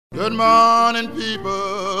Good morning,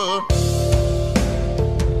 people.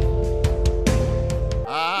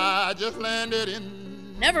 I just landed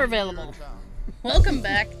in. Never available. Welcome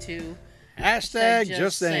back to Hashtag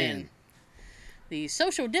just saying. The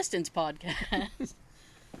social distance podcast.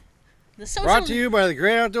 Brought to you by the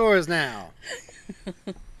Great Outdoors now.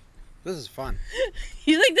 This is fun.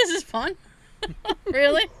 You think this is fun?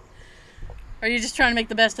 Really? Or are you just trying to make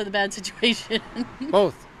the best of the bad situation?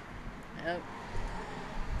 Both. Yep.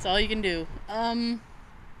 That's all you can do.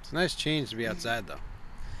 It's a nice change to be outside, though.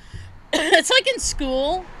 It's like in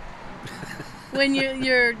school when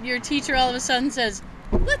your teacher all of a sudden says,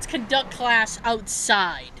 "Let's conduct class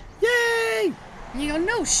outside." Yay! And you go,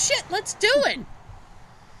 "No shit, let's do it."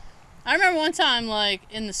 I remember one time, like,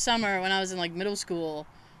 in the summer when I was in, like, middle school,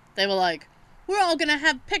 they were like, "We're all gonna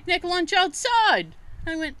have picnic lunch outside." And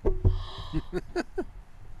I went, and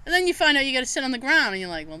then you find out you gotta sit on the ground, and you're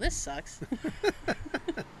like, well, this sucks.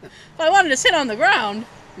 If I wanted to sit on the ground,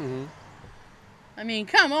 I mean,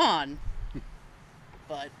 come on.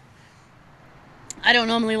 But I don't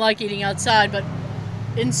normally like eating outside, but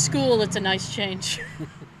in school, it's a nice change.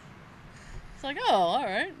 It's like, oh, all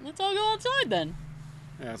right, let's all go outside then.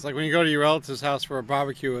 Yeah, it's like when you go to your relative's house for a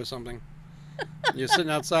barbecue or something. You're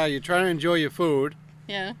sitting outside, you're trying to enjoy your food,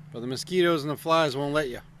 Yeah. but the mosquitoes and the flies won't let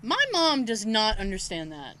you. My mom does not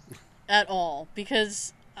understand that at all,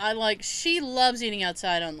 because she loves eating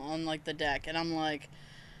outside on like the deck, and I'm like,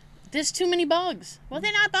 there's too many bugs. Well,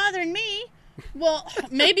 they're not bothering me. Well,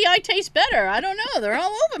 maybe I taste better. I don't know. They're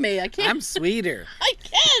all over me. I can't. I'm sweeter. I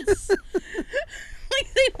guess.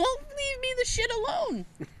 Like, they won't leave me the shit alone.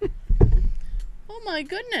 Oh my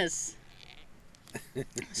goodness.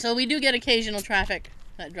 So we do get occasional traffic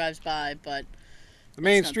that drives by, but The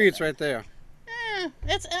main not street's that right there.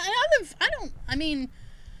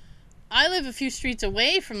 I live a few streets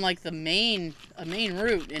away from like a main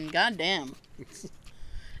route, and goddamn,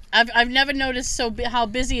 I've never noticed how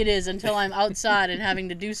busy it is until I'm outside and having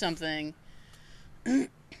to do something, and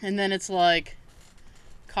then it's like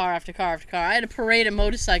car after car after car. I had a parade of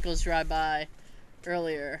motorcycles drive by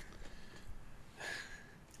earlier,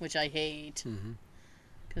 which I hate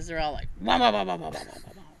because they're all like wah wah wah wah wah wah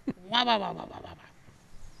wah wah wah wah wah wah wah.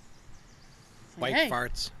 Bike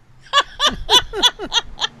farts.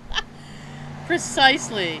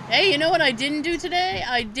 Precisely. Hey, you know what I didn't do today?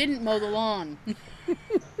 I didn't mow the lawn.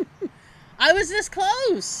 I was this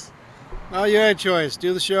close. Oh, you had a choice.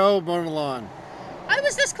 Do the show, mow the lawn. I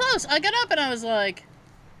was this close. I got up and I was like,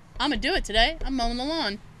 I'm going to do it today. I'm mowing the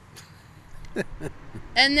lawn.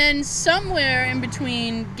 And then somewhere in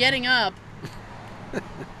between getting up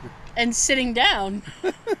and sitting down,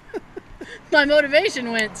 my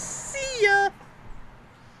motivation went, see ya.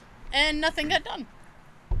 And nothing got done.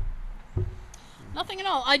 Nothing at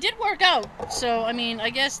all. I did work out, so, I mean, I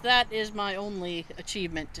guess that is my only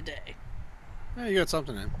achievement today. Yeah, you got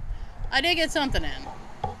something in. I did get something in.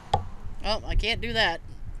 Oh, I can't do that.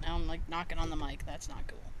 Now I'm, like, knocking on the mic. That's not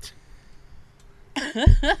cool.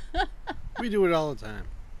 We do it all the time.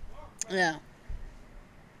 Yeah.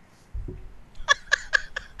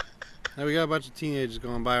 Now we got a bunch of teenagers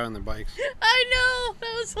going by on their bikes. I know!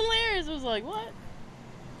 That was hilarious. I was like, what?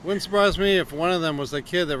 Wouldn't surprise me if one of them was the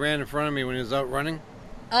kid that ran in front of me when he was out running.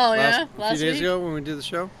 Oh, yeah? A few days ago when we did the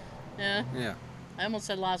show. Yeah. Yeah. I almost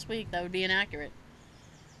said last week. That would be inaccurate.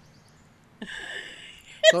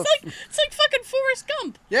 So- It's like fucking Forrest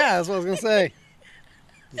Gump. Yeah, that's what I was gonna say.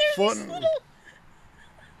 There's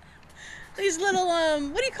these little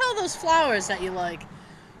what do you call those flowers that you like?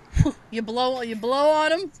 You blow on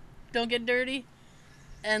them, don't get dirty,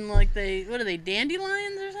 and like what are they,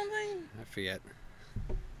 dandelions or something? I forget.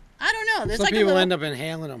 I don't know. There's Some like people a little, end up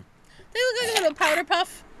inhaling them. They look like a little powder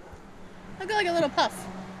puff. Look like a little puff,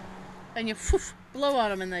 and you blow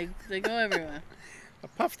on them and they go everywhere. A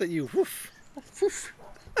puff that you whoof.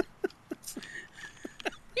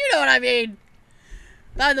 You know what I mean.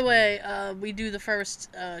 By the way, we do the first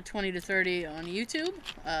 20 to 30 on YouTube,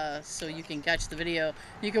 so you can catch the video.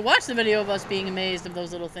 You can watch the video of us being amazed of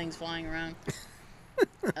those little things flying around.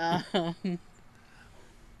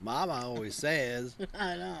 Mama always says.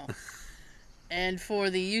 I know. And for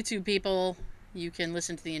the YouTube people, you can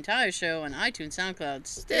listen to the entire show on iTunes, SoundCloud,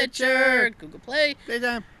 Stitcher, Google Play,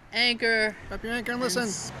 Daytime. Anchor, Up your anchor and and listen.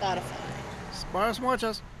 Spotify. Spar us and watch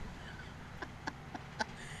us.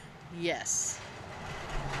 Yes.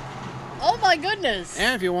 Oh my goodness!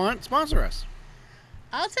 And if you want, sponsor us.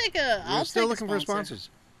 I'll take We're still looking for sponsor. sponsors.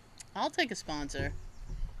 I'll take a sponsor.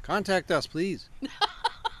 Contact us, please.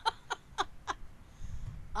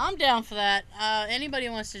 I'm down for that. Anybody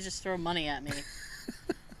who wants to just throw money at me.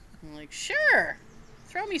 I'm like, sure.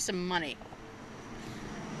 Throw me some money.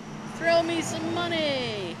 Throw me some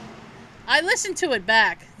money. I listened to it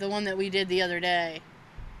back, the one that we did the other day.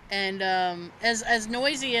 And as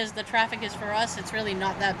noisy as the traffic is for us, it's really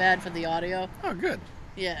not that bad for the audio. Oh, good.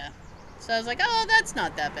 Yeah. So I was like, oh, that's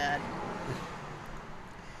not that bad.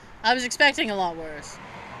 I was expecting a lot worse.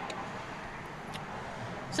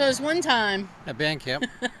 So this one time... At band camp.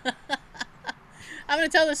 I'm going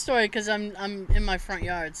to tell this story because I'm in my front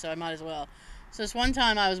yard, so I might as well. So this one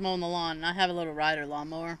time I was mowing the lawn, and I have a little rider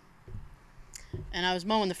lawnmower. And I was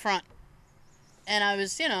mowing the front. And I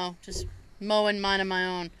was, just mowing, minding my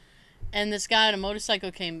own. And this guy on a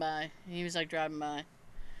motorcycle came by. And he was, driving by.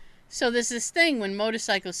 So there's this thing when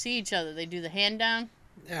motorcycles see each other. They do the hand down.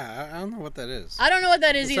 Yeah, I don't know what that is. I don't know what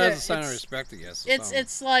that is either. Besides a sign of respect, I guess.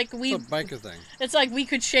 It's like we... It's a biker thing. It's like we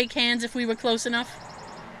could shake hands if we were close enough.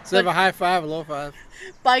 Instead of a high five, a low five.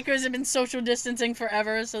 Bikers have been social distancing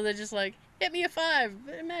forever, so they're just like, hit me a five.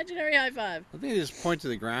 Imaginary high five. I think they just point to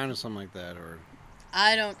the ground or something like that. Or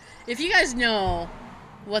I don't... If you guys know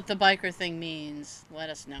what the biker thing means, let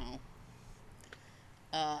us know.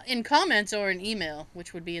 In comments or an email,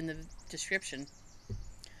 which would be in the description.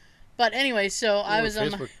 But anyway, so I was on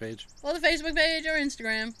the Facebook page. Well, the Facebook page or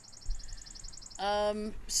Instagram.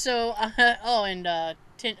 And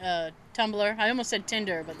Tumblr. I almost said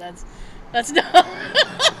Tinder, but that's not.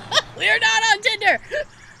 We are not on Tinder.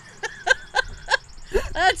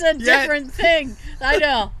 That's a different thing. I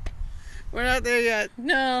know. We're not there yet.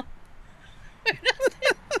 No. We're not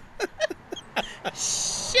there.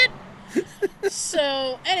 Shit.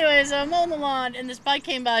 So, anyways, I'm mowing the lawn, and this bike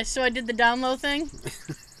came by, so I did the down low thing.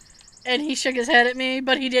 And he shook his head at me,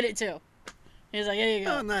 but he did it too. He was like, here you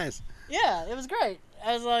go. Oh, nice. Yeah, it was great.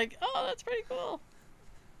 I was like, oh, that's pretty cool.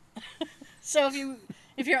 So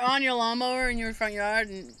if you're on your lawnmower in your front yard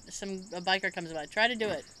and a biker comes by, try to do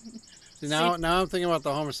it. See, now I'm thinking about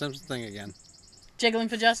the Homer Simpson thing again. Jiggling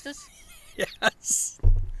for justice? Yes.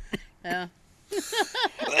 Yeah.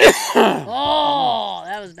 Oh,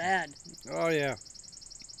 that was bad. Oh, yeah.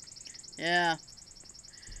 Yeah.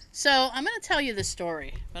 So I'm gonna tell you the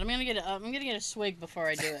story, but I'm gonna get a swig before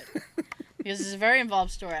I do it because it's a very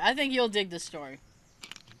involved story. I think you'll dig this story.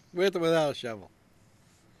 With or without a shovel.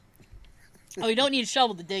 Oh, you don't need a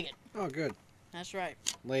shovel to dig it. Oh, good. That's right.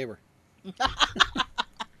 Labor. Manual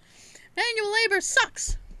labor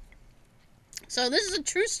sucks. So this is a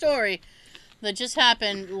true story that just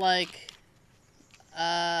happened 2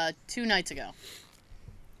 nights ago.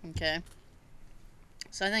 Okay.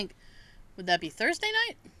 So I think, would that be Thursday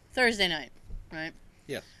night? Thursday night, right?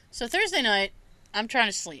 Yes. So Thursday night, I'm trying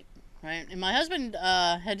to sleep, right? And my husband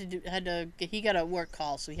he got a work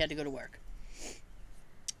call, so he had to go to work.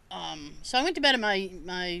 So I went to bed at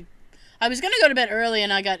I was gonna go to bed early,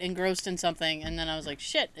 and I got engrossed in something, and then I was like,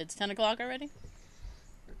 shit, it's 10 o'clock already.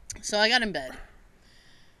 So I got in bed,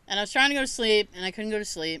 and I was trying to go to sleep, and I couldn't go to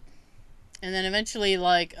sleep, and then eventually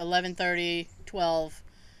 11:30, 12,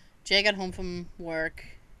 Jay got home from work.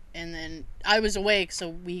 And then I was awake, so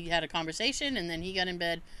we had a conversation, and then he got in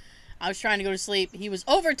bed. I was trying to go to sleep. He was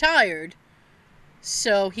overtired,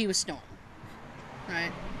 so he was snoring.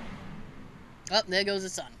 Right? Oh, there goes the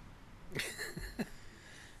sun.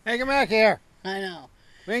 Hey, come back here. I know.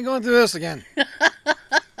 We ain't going through this again.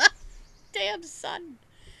 Damn sun.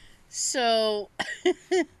 So,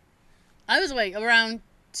 I was awake around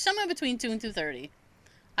somewhere between 2 and 2:30.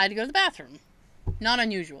 I had to go to the bathroom. Not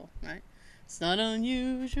unusual, right? It's not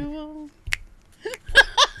unusual.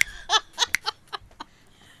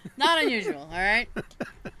 Not unusual, all right?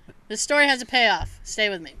 The story has a payoff. Stay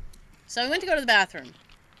with me. So I went to go to the bathroom.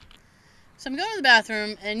 So I'm going to the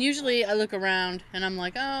bathroom, and usually I look around, and I'm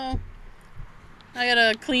like, oh, I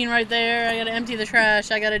gotta clean right there. I gotta empty the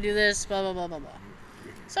trash. I gotta do this, blah, blah, blah, blah, blah.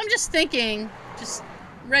 So I'm just thinking, just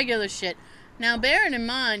regular shit. Now, bearing in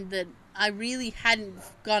mind that I really hadn't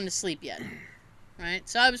gone to sleep yet. Right?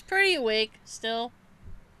 So I was pretty awake still.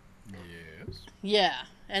 Yes. Yeah.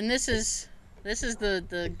 And this is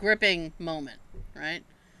the gripping moment, right?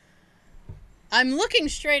 I'm looking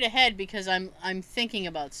straight ahead because I'm thinking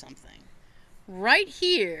about something. Right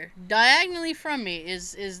here, diagonally from me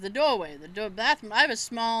is the doorway, bathroom. I have a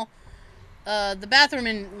small the bathroom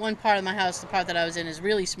in one part of my house, the part that I was in, is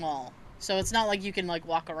really small. So it's not like you can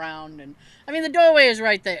walk around, and I mean the doorway is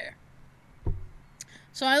right there.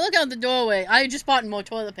 So I look out the doorway. I just bought more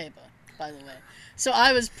toilet paper, by the way. So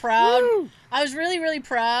I was proud. Woo! I was really, really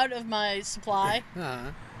proud of my supply.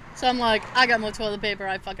 Uh-huh. So I'm like, I got more toilet paper.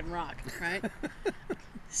 I fucking rock, right?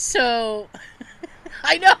 So,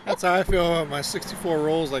 I know. That's how I feel about my 64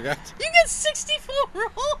 rolls I got. You get 64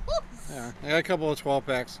 rolls? Yeah, I got a couple of 12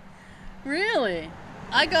 packs. Really?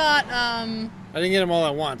 I got, I didn't get them all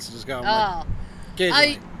at once. I just got them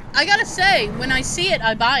occasionally. I gotta say, when I see it,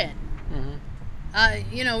 I buy it.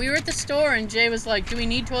 Mm-hmm. You know, we were at the store and Jay was like, do we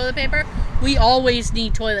need toilet paper? We always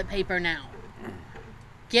need toilet paper now.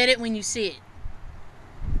 Get it when you see it.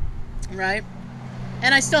 Right?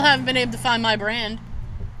 And I still haven't been able to find my brand.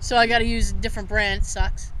 So I gotta use a different brand. It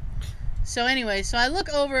sucks. So anyway, so I look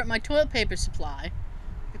over at my toilet paper supply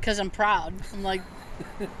because I'm proud. I'm like,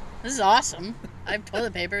 this is awesome. I have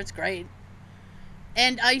toilet paper. It's great.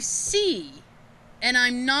 And I see, and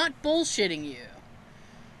I'm not bullshitting you,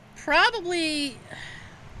 probably,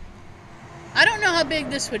 I don't know how big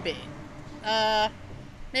this would be.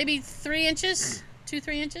 Maybe 3 inches?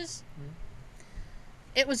 2-3 inches?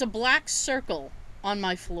 It was a black circle on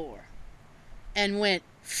my floor and went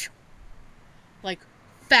phew, like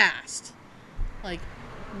fast, like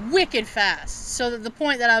wicked fast. So that the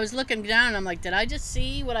point that I was looking down and I'm like, did I just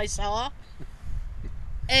see what I saw?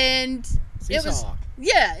 And it was,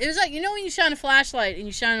 yeah, it was like, you know when you shine a flashlight and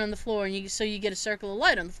you shine it on the floor and so you get a circle of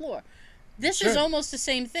light on the floor. This is almost the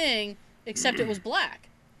same thing, except it was black.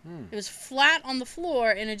 It was flat on the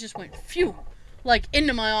floor and it just went phew, like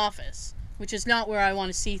into my office, which is not where I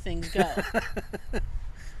want to see things go.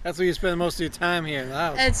 That's where you spend most of your time here in the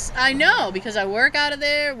house. I know, because I work out of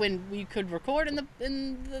there. When we could record in the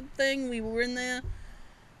thing, we were in there.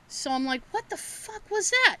 So I'm like, what the fuck was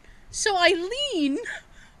that? So I lean,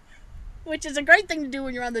 which is a great thing to do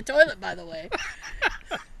when you're on the toilet, by the way.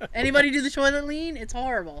 Anybody do the toilet lean? It's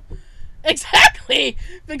horrible. Exactly,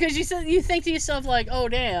 because you think to yourself like, oh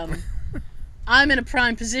damn, I'm in a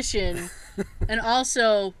prime position, and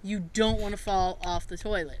also you don't want to fall off the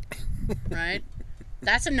toilet, right?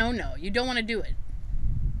 That's a no-no. You don't want to do it.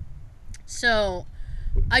 So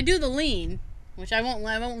I do the lean, which I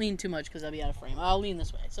won't lean too much because I'll be out of frame. I'll lean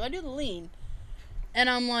this way. So I do the lean,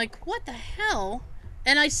 and I'm like, what the hell?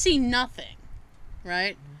 And I see nothing,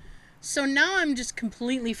 right? So now I'm just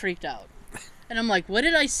completely freaked out. And I'm like, what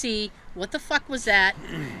did I see? What the fuck was that?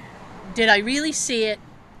 Did I really see it?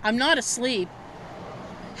 I'm not asleep.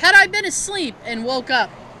 Had I been asleep and woke up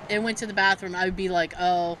and went to the bathroom, I would be like,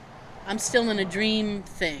 oh, I'm still in a dream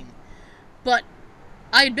thing. But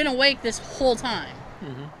I had been awake this whole time.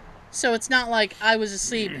 Mm-hmm. So it's not like I was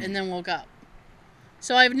asleep and then woke up.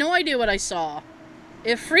 So I have no idea what I saw.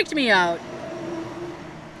 It freaked me out.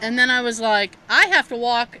 And then I was like, I have to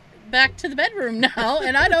walk back to the bedroom now,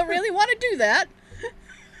 and I don't really want to do that.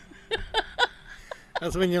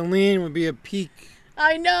 That's when you lean would be a peak.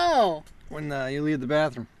 I know. When you leave the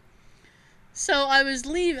bathroom. So I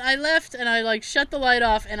left and I like shut the light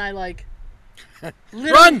off and I like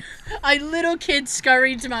Run! I little kid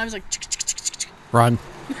scurried to I was like run.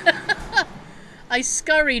 I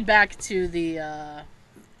scurried back to the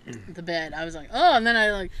bed. I was like, oh, and then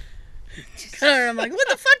I like I'm like, what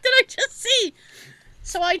the fuck did I just see?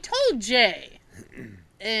 So I told Jay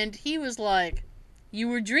and he was like, you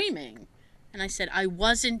were dreaming. And I said, I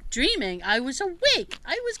wasn't dreaming. I was awake.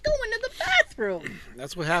 I was going to the bathroom.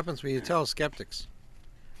 That's what happens when you tell skeptics.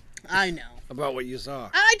 I know. About what you saw.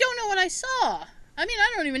 I don't know what I saw. I mean,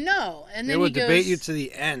 I don't even know. And then they would he goes, debate you to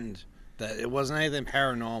the end that it wasn't anything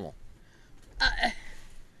paranormal.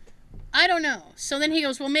 I don't know. So then he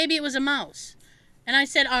goes, well, maybe it was a mouse. And I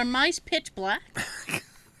said, are mice pitch black?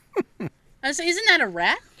 I said, isn't that a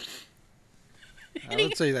rat? I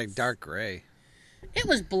would say like dark gray. It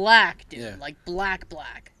was black, dude. Yeah. Like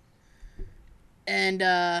black. And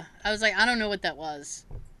I was like, I don't know what that was.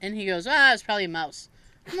 And he goes, it's probably a mouse.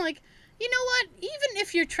 I'm like, you know what? Even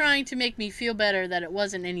if you're trying to make me feel better that it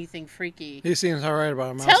wasn't anything freaky. He seems all right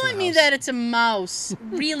about a mouse. Telling me that it's a mouse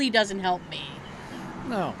really doesn't help me.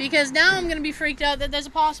 No. Because now I'm going to be freaked out that there's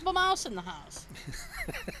a possible mouse in the house.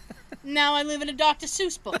 Now I live in a Dr.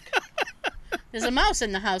 Seuss book. There's a mouse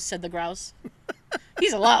in the house, said the grouse.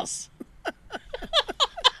 He's a louse.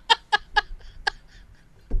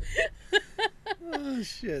 Oh,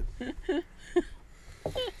 shit.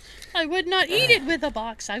 I would not eat it with a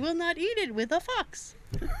box. I will not eat it with a fox.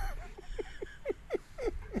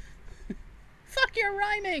 Fuck your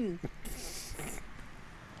rhyming.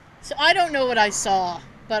 So I don't know what I saw,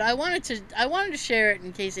 but I wanted to share it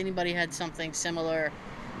in case anybody had something similar.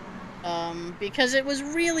 Because it was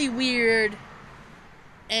really weird,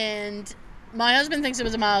 and my husband thinks it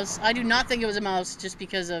was a mouse. I do not think it was a mouse just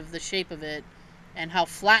because of the shape of it and how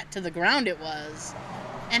flat to the ground it was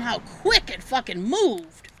and how quick it fucking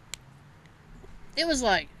moved. It was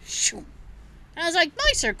like, shoo. And I was like,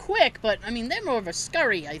 mice are quick, but I mean, they're more of a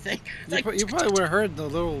scurry, I think. You probably would have heard the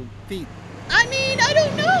little feet. I mean, I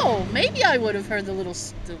don't know. Maybe I would have heard the little...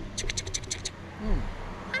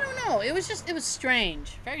 I don't know. It was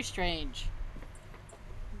strange. Very strange.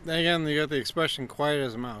 Then again, you got the expression quiet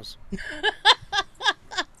as a mouse.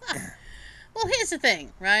 Well, here's the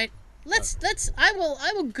thing, right? I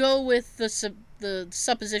will go with the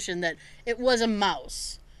supposition that it was a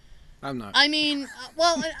mouse. I'm not. I mean,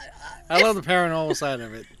 well, I love the paranormal side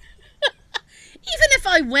of it. even if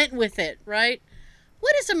I went with it, right?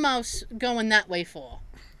 What is a mouse going that way for?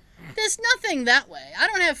 There's nothing that way. I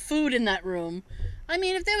don't have food in that room. I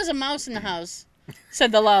mean, if there was a mouse in the house,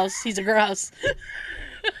 said the louse, he's a grouse.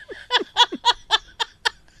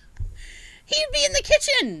 He'd be in the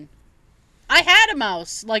kitchen. I had a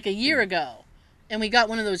mouse like a year ago, and we got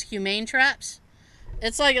one of those humane traps.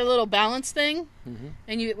 It's like a little balance thing,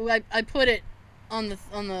 and I put it on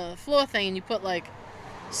the floor thing, and you put like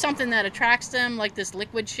something that attracts them, like this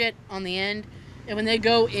liquid shit on the end, and when they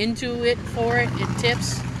go into it for it, it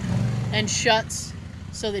tips and shuts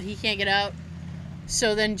so that he can't get out.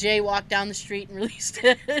 So then Jay walked down the street and released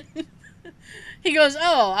it. He goes,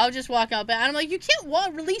 "Oh, I'll just walk out back." And I'm like, "You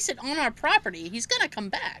can't release it on our property. He's gonna come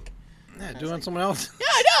back." Yeah, doing like, someone else. Yeah,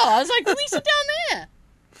 I know. I was like, "Release it down there."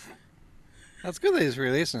 That's good that he's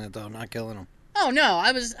releasing it though, not killing him. Oh no,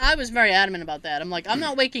 I was very adamant about that. I'm like, I'm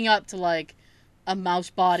not waking up to like a mouse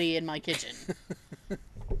body in my kitchen.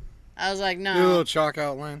 I was like, no. Do a little chalk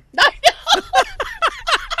outline. I know.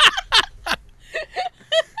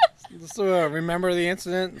 Just remember the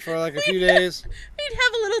incident for like a few days. He'd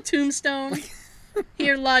have a little tombstone.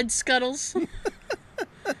 Here lied Scuttles.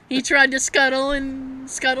 He tried to scuttle and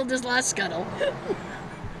scuttled his last scuttle.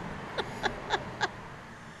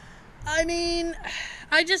 I mean,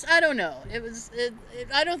 I don't know.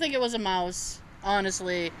 I don't think it was a mouse,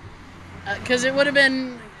 honestly. Because it would have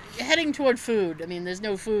been heading toward food. I mean, there's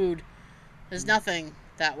no food. There's nothing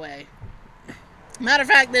that way. Matter of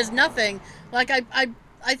fact, there's nothing. Like,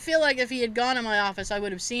 I feel like if he had gone in my office, I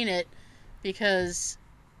would have seen it. Because,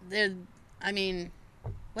 I mean,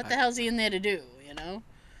 what the hell's he in there to do, you know?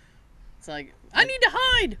 It's like, I need to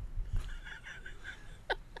hide!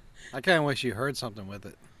 I kind of wish you heard something with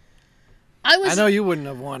it. I know you wouldn't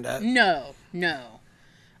have wanted that. No.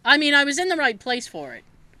 I mean, I was in the right place for it.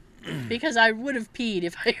 Because I would have peed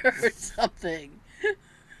if I heard something.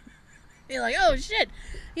 Be like, oh shit.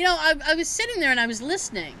 You know, I was sitting there and I was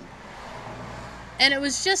listening. And it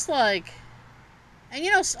was just like... And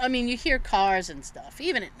you know, I mean, you hear cars and stuff,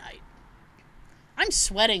 even at night. I'm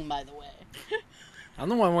sweating, by the way. I'm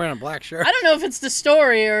the one wearing a black shirt. I don't know if it's the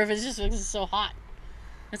story or if it's just because it's so hot.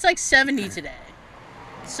 It's like 70 today.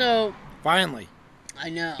 So... Finally. I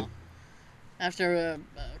know. After a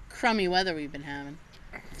crummy weather we've been having.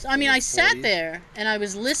 So, I mean, I sat there and I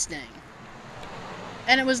was listening.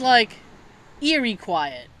 And it was like eerie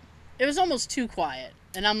quiet. It was almost too quiet.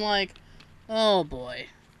 And I'm like, oh boy.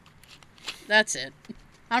 That's it.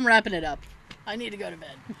 I'm wrapping it up. I need to go to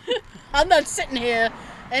bed. I'm not sitting here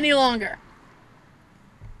any longer.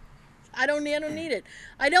 I don't need it.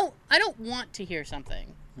 I don't want to hear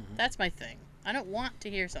something. Mm-hmm. That's my thing. I don't want to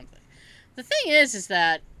hear something. The thing is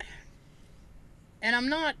that, and I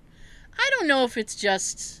don't know if it's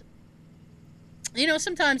just, you know,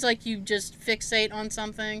 sometimes like you just fixate on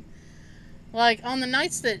something. Like on the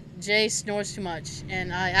nights that Jay snores too much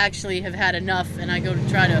and I actually have had enough and I go to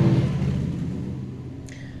try to,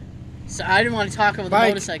 so I didn't want to talk over the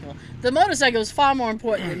motorcycle. The motorcycle is far more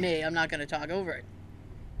important than me. I'm not going to talk over it.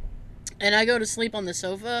 And I go to sleep on the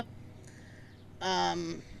sofa.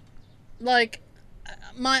 Like,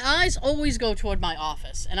 my eyes always go toward my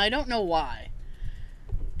office, and I don't know why.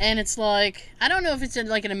 And it's like, I don't know if it's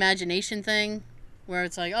like an imagination thing, where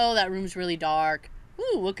it's like, oh, that room's really dark.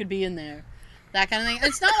 Ooh, what could be in there? That kind of thing.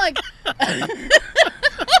 It's not like...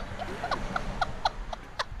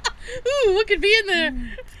 Ooh, what could be in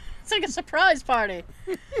there? It's like a surprise party.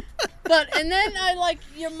 And then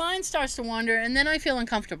your mind starts to wander, and then I feel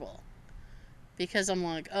uncomfortable. Because I'm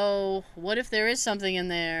like, oh, what if there is something in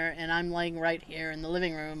there and I'm laying right here in the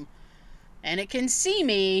living room and it can see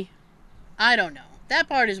me? I don't know. That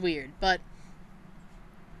part is weird, but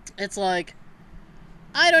it's like,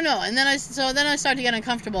 I don't know. And then I start to get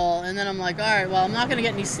uncomfortable and then I'm like, all right, well, I'm not going to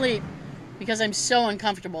get any sleep because I'm so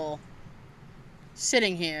uncomfortable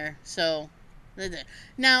sitting here. So,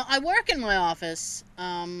 now I work in my office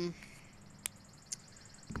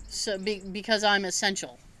because I'm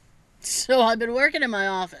essential. So I've been working in my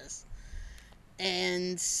office,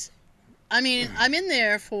 and I mean, I'm in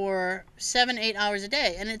there for 7-8 hours a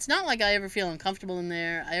day, and it's not like I ever feel uncomfortable in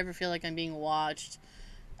there. I ever feel like I'm being watched.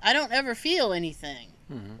 I don't ever feel anything.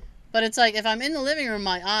 Mm-hmm. But it's like if I'm in the living room,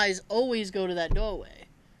 my eyes always go to that doorway,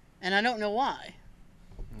 and I don't know why.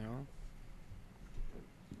 No.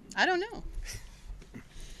 I don't know.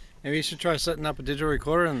 Maybe you should try setting up a digital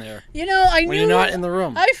recorder in there. You know, I knew... When you're not in the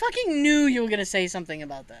room. I fucking knew you were going to say something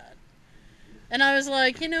about that. And I was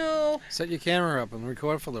like, Set your camera up and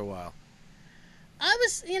record for a little while.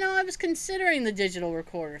 I was considering the digital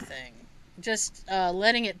recorder thing. Just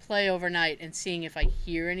letting it play overnight and seeing if I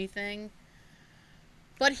hear anything.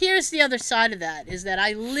 But here's the other side of that, is that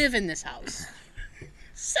I live in this house.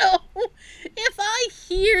 So, if I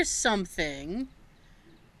hear something,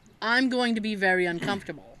 I'm going to be very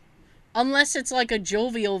uncomfortable. Unless it's like a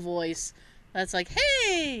jovial voice that's like,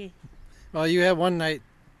 hey! Well, you had one night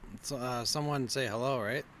someone say hello,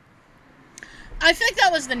 right? I think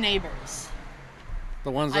that was the neighbors.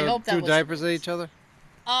 The ones I that hope that threw was- diapers at each other?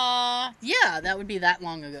 Yeah, that would be that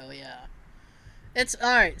long ago, yeah. It's,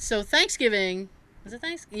 alright, so Thanksgiving, was it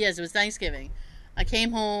Thanksgiving? Yes, it was Thanksgiving. I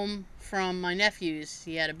came home from my nephew's,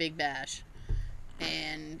 he had a big bash.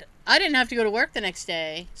 And I didn't have to go to work the next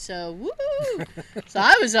day, so woo! So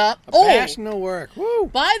I was up. Bash, no work. Woo!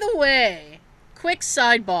 By the way, quick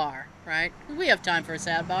sidebar, right? We have time for a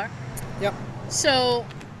sidebar. Yep. So,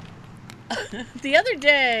 the other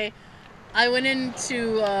day, I went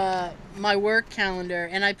into my work calendar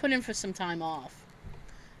and I put in for some time off.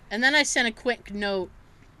 And then I sent a quick note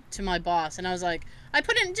to my boss and I was like, I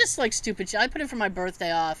put in just like stupid shit. I put in for my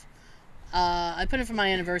birthday off. I put in for my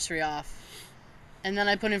anniversary off. And then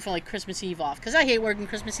I put in for like Christmas Eve off. Because I hate working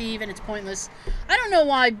Christmas Eve and it's pointless. I don't know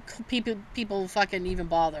why people fucking even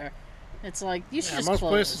bother. It's like, you should just most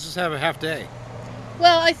close. places just have a half day.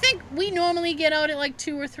 Well, I think we normally get out at like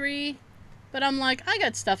 2 or 3. But I'm like, I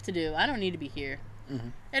got stuff to do. I don't need to be here. Mm-hmm.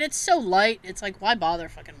 And it's so light. It's like, why bother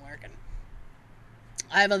fucking working?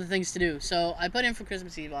 I have other things to do. So I put in for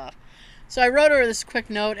Christmas Eve off. So I wrote her this quick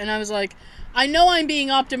note, and I was like, I know I'm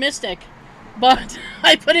being optimistic, but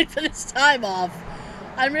I put in for this time off.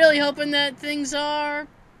 I'm really hoping that things are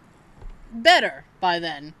better by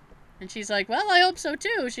then. And she's like, well, I hope so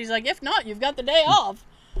too. She's like, if not, you've got the day off.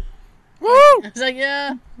 Woo! I was like,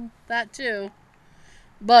 yeah, that too.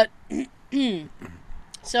 But,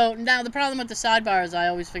 so now the problem with the sidebar is I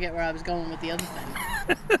always forget where I was going with the other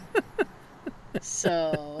thing.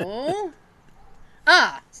 So,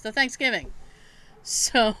 it's the Thanksgiving.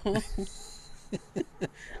 So, I'm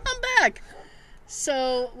back.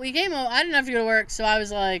 So, we came home. I didn't have to go to work, so I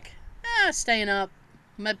was like, staying up,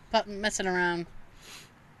 messing around.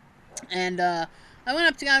 And I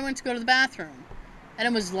went to go to the bathroom. And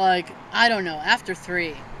it was like, I don't know, after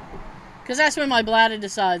 3. Because that's when my bladder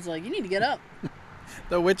decides, like, you need to get up.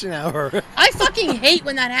 The witching hour. I fucking hate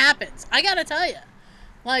when that happens. I gotta tell you.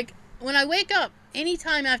 Like, when I wake up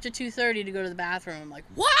anytime after 2:30 to go to the bathroom, I'm like,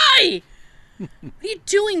 why? What are you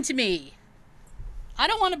doing to me? I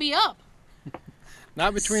don't want to be up.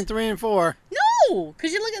 Not between 3 and 4. No!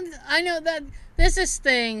 Because you look at, I know that there's this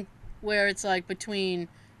thing where it's like between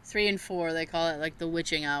 3 and 4, they call it like the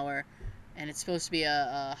witching hour. And it's supposed to be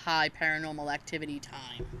a high paranormal activity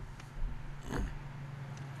time.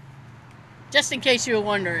 Just in case you were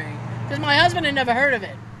wondering. Because my husband had never heard of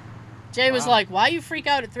it. Jay was like, why you freak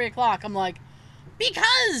out at 3 o'clock? I'm like,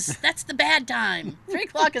 because that's the bad time. 3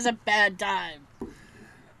 o'clock is a bad time.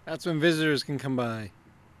 That's when visitors can come by.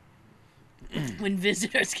 When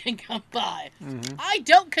visitors can come by. Mm-hmm. I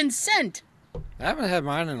don't consent. I haven't had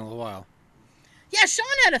mine in a little while. Yeah, Sean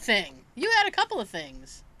had a thing. You had a couple of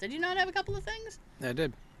things. Did you not have a couple of things? I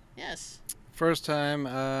did. Yes. First time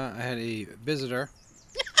I had a visitor.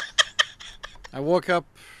 I woke up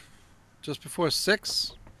just before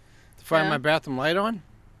 6 to find my bathroom light on.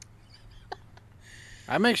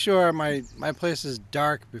 I make sure my place is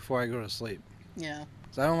dark before I go to sleep. Yeah.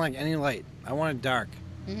 So I don't like any light. I want it dark.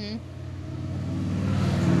 Mm-hmm.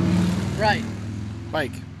 Right.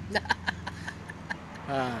 Bike.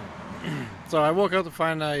 So I woke up to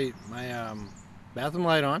find my bathroom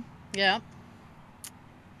light on. Yeah.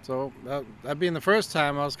 So that being the first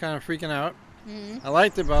time, I was kind of freaking out. Mm-hmm. I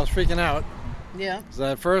liked it, but I was freaking out. Yeah. Because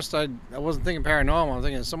at first, I wasn't thinking paranormal. I was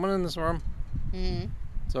thinking, is someone in this room? Mm-hmm.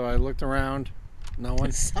 So I looked around. No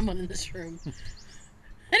one. Someone in this room.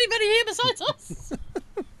 Anybody here besides us?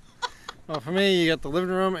 Well, for me, you got the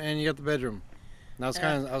living room and you got the bedroom. And I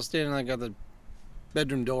was standing like at the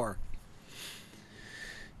bedroom door.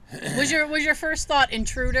 Was your first thought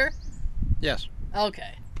intruder? Yes.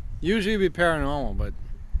 Okay. Usually it'd be paranormal, but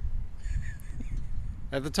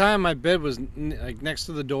at the time my bed was like next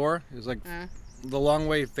to the door. It was like the long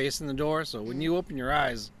way facing the door. So when you open your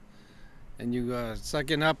eyes and you start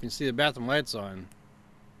getting up and you see the bathroom lights on,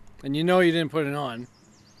 and you know you didn't put it on,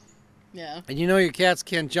 Yeah. and you know your cats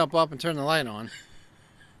can't jump up and turn the light on,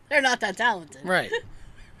 They're not that talented. right?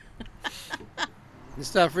 You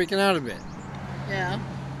start freaking out a bit. Yeah.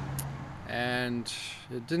 And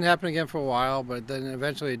it didn't happen again for a while, but then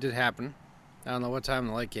eventually it did happen. I don't know what time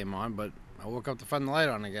the light came on, but I woke up to find the light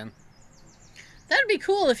on again. That'd be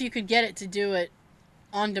cool if you could get it to do it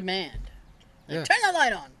on demand. Like, Yeah. turn that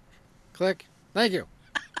light on. Click. Thank you.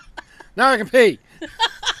 Now I can pee.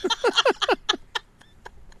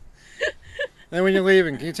 Then when you're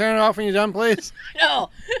leaving, can you turn it off when you're done, please? No.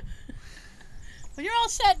 When you're all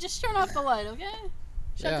set, just turn off the light, okay?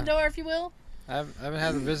 Shut Yeah. the door if you will. I haven't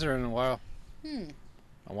had a visitor in a while. Hmm.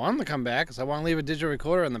 I want them to come back because I want to leave a digital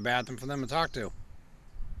recorder in the bathroom for them to talk to.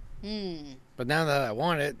 Hmm. But now that I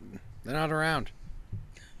want it, they're not around.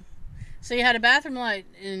 So you had a bathroom light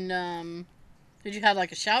in, did you have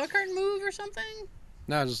like a shower curtain move or something?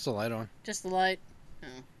 No, just the light on. Just the light?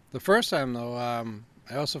 The first time, though,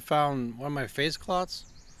 I also found one of my face cloths.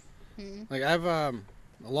 Hmm. Like, I have a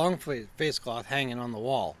long face cloth hanging on the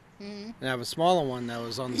wall. Hmm. And I have a smaller one that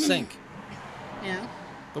was on the sink. Yeah.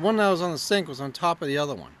 The one that was on the sink was on top of the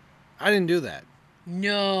other one. I didn't do that.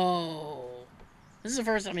 No. This is the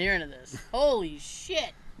first I'm hearing of this. Holy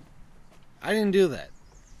shit. I didn't do that.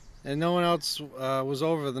 And no one else was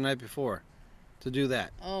over the night before to do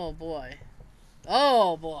that. Oh boy.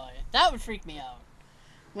 Oh boy. That would freak me out.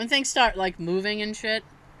 When things start like moving and shit.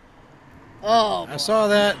 Oh boy. I saw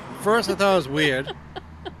that. First, I thought it was weird.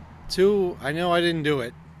 2, I know I didn't do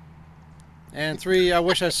it. And 3, I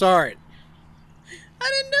wish I saw it. I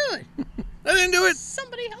didn't do it. I didn't do it.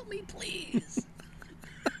 Somebody help me, please.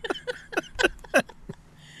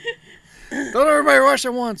 Don't everybody rush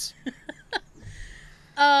at once.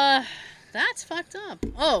 That's fucked up.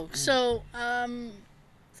 Oh, so,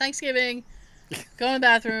 Thanksgiving, go in the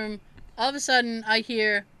bathroom, all of a sudden I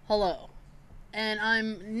hear hello. And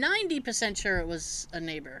I'm 90% sure it was a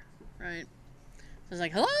neighbor, right? I was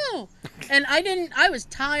like, hello! And I was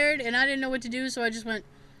tired and I didn't know what to do, so I just went,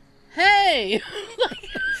 hey!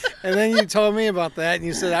 And then you told me about that, and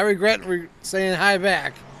you said, I regret saying hi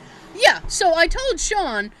back. Yeah, so I told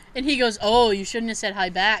Sean, and he goes, oh, you shouldn't have said hi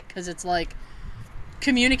back, because it's like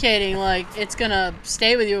communicating, like it's gonna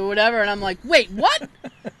stay with you or whatever. And I'm like, wait, what?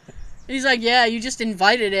 And he's like, yeah, you just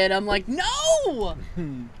invited it. I'm like, no!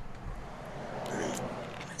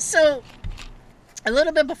 So, a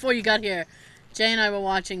little bit before you got here, Jay and I were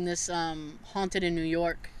watching this Haunted in New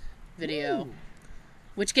York video,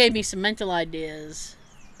 which gave me some mental ideas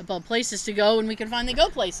about places to go, and we can finally go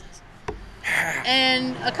places.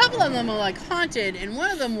 And a couple of them are like haunted, and one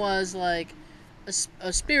of them was like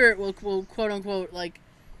a spirit will quote unquote like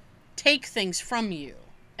take things from you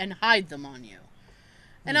and hide them on you.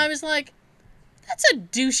 And I was like, that's a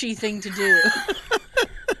douchey thing to do.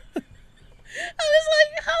 I was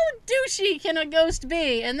like, how douchey can a ghost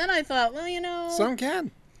be? And then I thought, well, you know, Some can.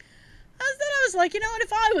 then I was like, you know what,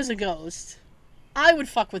 if I was a ghost, I would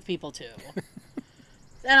fuck with people too.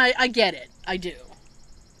 And I get it. I do.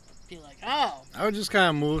 Be like, oh. I would just kind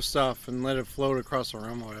of move stuff and let it float across the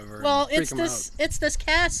room or whatever. Well, and freak it's 'em this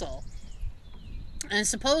castle. And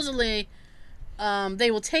supposedly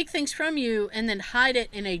they will take things from you and then hide it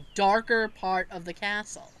in a darker part of the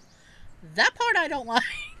castle. That part I don't like.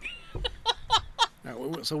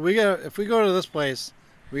 out. So if we go to this place,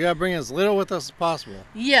 we gotta bring as little with us as possible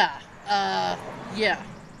Yeah. Yeah.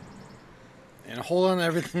 and hold on to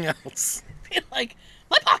everything else. Be like,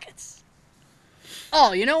 my pockets.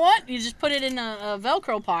 Oh, you know what? You just put it in a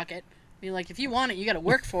Velcro pocket. Be like, if you want it, you gotta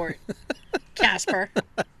work for it, Casper.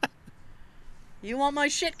 You want my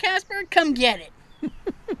shit, Casper? Come get it.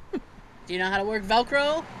 Do you know how to work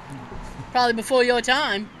Velcro? Probably before your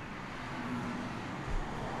time.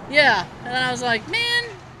 Yeah. And then I was like, man,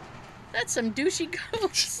 that's some douchey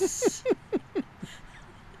ghosts.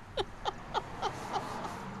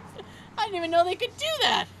 I didn't even know they could do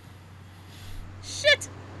that. Shit.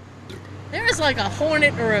 There is like a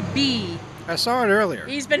hornet or a bee. I saw it earlier.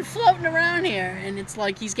 He's been floating around here, and it's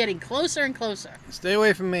like he's getting closer and closer. Stay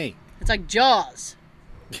away from me. It's like Jaws.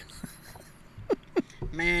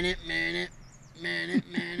 Man it, man it, man it,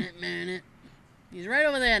 man it, man it. He's right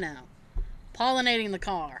over there now, pollinating the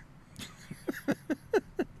car.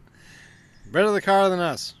 Better the car than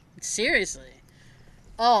us. Seriously.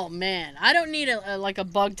 Oh man, I don't need a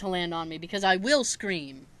bug to land on me because I will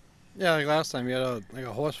scream. Yeah, like last time you had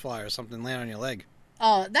a horsefly or something land on your leg.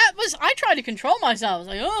 Oh, I tried to control myself. I was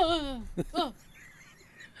like, oh.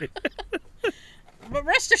 But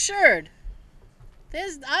rest assured,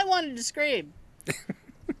 I wanted to scream.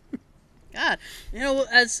 God, you know,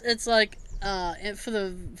 it's like for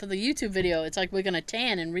the YouTube video, it's like we're gonna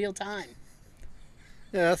tan in real time.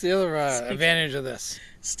 Yeah, that's the other advantage of this.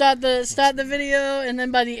 Start the video, and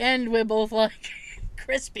then by the end, we're both like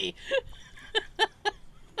crispy.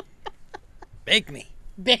 Bake me.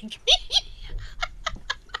 Bake me.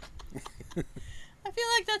 I feel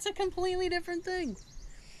like that's a completely different thing.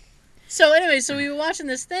 So anyway, so we were watching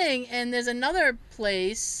this thing, and there's another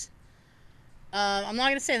place. I'm not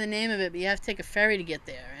gonna say the name of it, but you have to take a ferry to get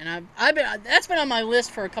there. And that's been on my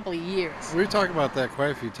list for a couple of years. We talked about that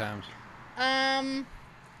quite a few times.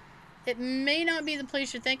 It may not be the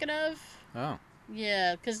place you're thinking of. Oh.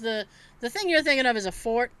 Yeah, because the thing you're thinking of is a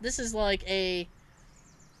fort. This is like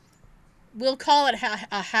we'll call it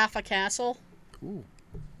a half a castle. Ooh.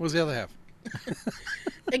 What was the other half?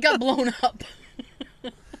 It got blown up.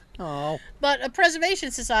 Oh. But a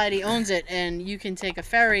preservation society owns it, and you can take a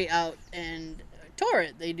ferry out and tour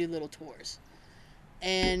it. They do little tours.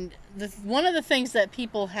 And one of the things that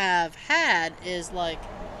people have had is like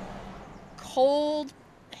cold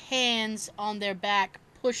hands on their back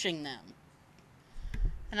pushing them.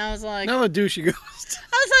 And I was like... Another douchey ghost.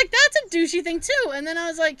 I was like, that's a douchey thing too. And then I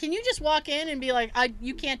was like, can you just walk in and be like,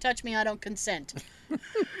 you can't touch me, I don't consent.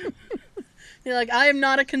 You're like, I am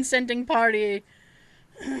not a consenting party.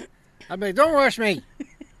 I'd be like, don't rush me.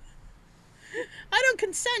 I don't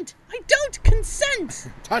consent. I don't consent.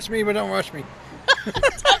 Touch me, but don't rush me.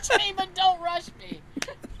 Touch me, but don't rush me.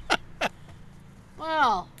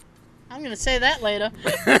 Well, I'm going to say that later.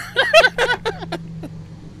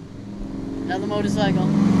 Another motorcycle.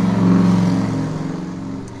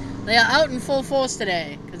 They are out in full force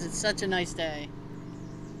today because it's such a nice day.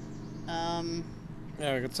 Yeah,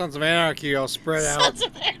 we got Sons of Anarchy all spread out. Sons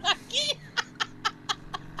of Anarchy.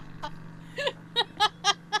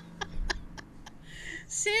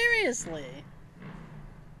 Seriously.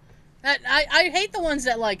 I hate the ones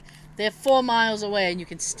that like they're 4 miles away and you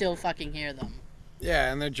can still fucking hear them.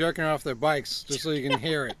 Yeah, and they're jerking off their bikes just so you can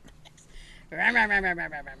hear it.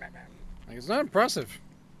 Like, it's not impressive.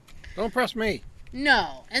 Don't impress me.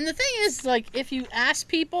 No. And the thing is, like, if you ask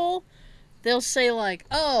people, they'll say, like,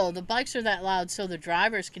 oh, the bikes are that loud so the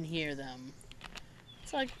drivers can hear them.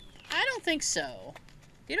 It's like, I don't think so.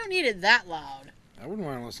 You don't need it that loud. I wouldn't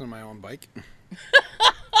want to listen to my own bike.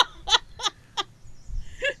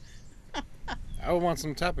 I would want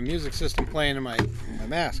some type of music system playing in my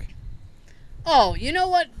mask. Oh, you know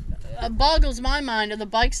what boggles my mind are the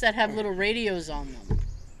bikes that have little radios on them.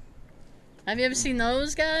 Have you ever seen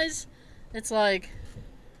those guys? It's like,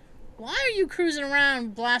 why are you cruising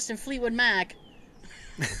around blasting Fleetwood Mac?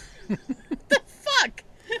 The fuck?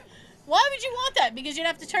 Why would you want that? Because you'd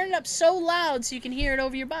have to turn it up so loud so you can hear it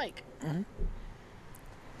over your bike. Mm-hmm.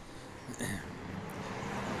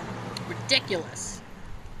 Ridiculous.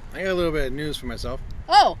 I got a little bit of news for myself.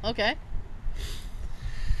 Oh, okay.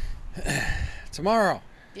 Tomorrow,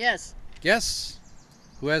 Yes. guess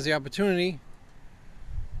who has the opportunity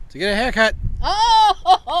to get a haircut?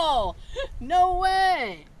 Oh, no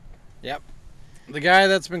way. Yep. The guy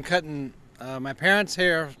that's been cutting my parents'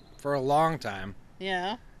 hair for a long time,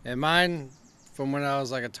 Yeah. and mine from when I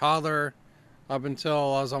was like a toddler up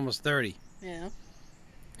until I was almost 30. Yeah.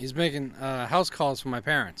 He's making house calls for my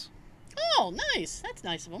parents. Oh, nice. That's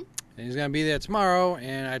nice of him. And he's going to be there tomorrow,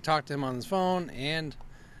 and I talked to him on his phone, and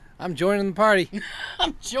I'm joining the party.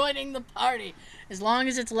 I'm joining the party. As long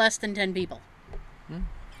as it's less than 10 people.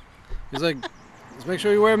 He's like, just make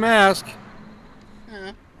sure you wear a mask.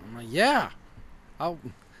 Uh, I'm like, yeah. I'm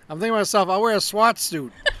thinking to myself, I'll wear a SWAT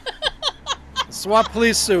suit. A SWAT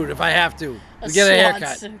police suit if I have to get a SWAT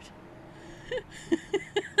haircut. suit.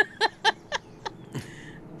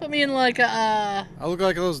 Put me in like a... I'll look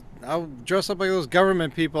like those, I'll dress up like those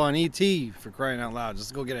government people on E.T. for crying out loud, just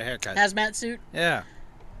to go get a haircut. hazmat suit. Yeah.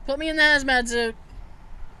 Put me in the hazmat suit.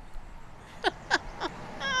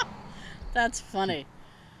 That's funny.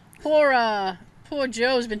 Poor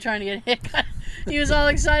Joe's been trying to get a haircut. He was all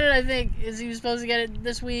excited, I think, as he was supposed to get it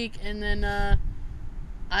this week, and then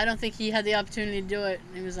I don't think he had the opportunity to do it.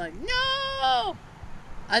 He was like, no!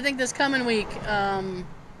 I think this coming week,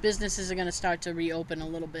 businesses are going to start to reopen a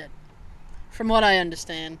little bit, from what I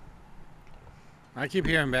understand. I keep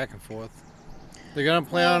hearing back and forth. They're going to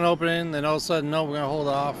plan on opening, then all of a sudden, no, we're going to hold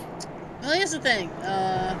off. Well, here's the thing.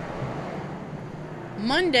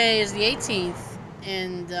 Monday is the 18th,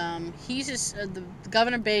 and the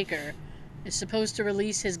Governor Baker is supposed to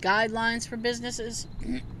release his guidelines for businesses.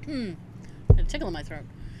 Got a tickle in my throat.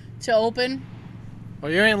 To open.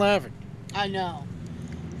 Well, you ain't laughing. I know.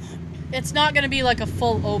 It's not going to be like a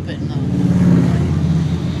full open, though.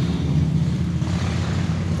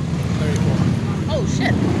 34. Oh,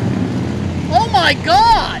 shit. Oh, my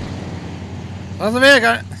God!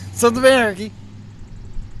 Sons of Anarchy.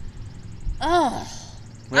 Oh.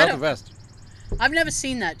 Without the vest. I've never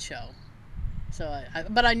seen that show. So,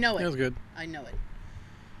 but I know it. It was good. I know it.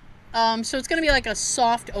 So it's going to be like a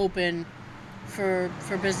soft open for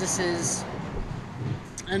businesses.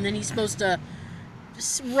 And then he's supposed to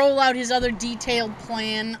roll out his other detailed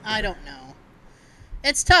plan. I don't know.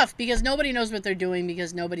 It's tough because nobody knows what they're doing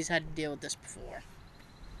because nobody's had to deal with this before.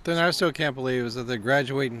 The thing I still can't believe is that they're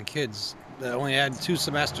graduating kids that only had 2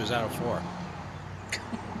 semesters out of 4.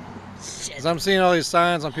 Shit. Because I'm seeing all these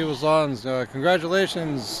signs on people's lawns.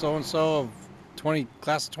 Congratulations, so and so of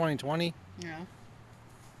class of 2020. Yeah.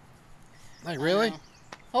 Like, really?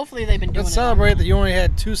 Hopefully they've been doing Let's it. celebrate that you only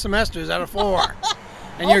had 2 semesters out of 4,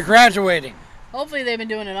 and you're graduating. Hopefully they've been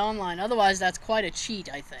doing it online. Otherwise, that's quite a cheat,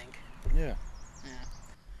 I think. Yeah.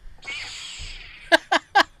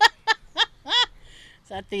 Is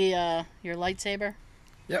that the your lightsaber?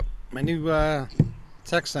 Yep. My new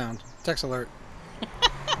text alert.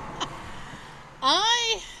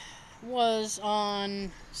 I was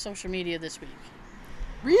on social media this week,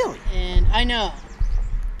 Really? and I know.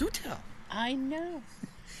 Do tell. I know.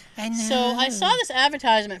 I know. So I saw this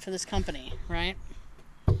advertisement for this company, right?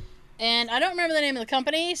 And I don't remember the name of the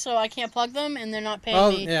company, so I can't plug them, and they're not paying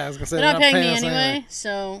me. Yeah, I was gonna say They're not paying me us anyway,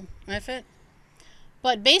 so F it.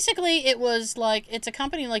 But basically, it was like, it's a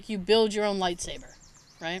company like you build your own lightsaber,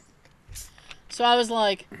 right? So I was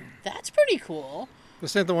like, that's pretty cool.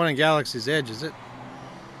 This ain't the one in Galaxy's Edge, is it?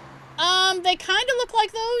 They kind of look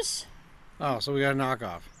like those, Oh, so we got a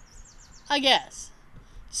knockoff. I guess.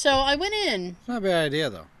 So I went in. It's not a bad idea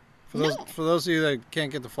though. No. For those of you that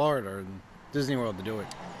can't get to Florida or Disney World to do it.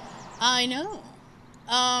 I know.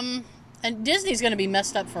 And Disney's going to be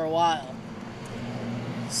messed up for a while.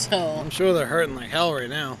 So. I'm sure they're hurting like hell right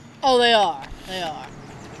now. Oh, they are. They are.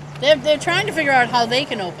 They're trying to figure out how they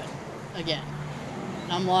can open again.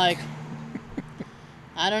 And I'm like,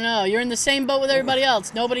 I don't know. You're in the same boat with everybody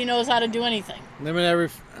else. Nobody knows how to do anything.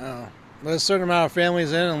 Limit let a certain amount of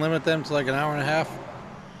families in and limit them to like an hour and a half.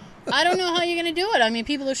 I don't know how you're going to do it. I mean,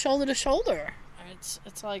 people are shoulder to shoulder.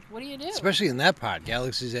 It's like, what do you do? Especially in that pod,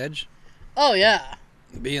 Galaxy's Edge. Oh, yeah.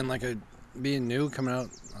 Being new, coming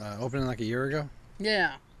out, opening like a year ago.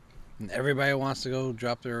 Yeah. And everybody wants to go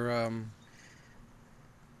drop their,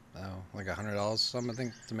 like $100 something, I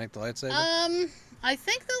think, to make the lightsaber. I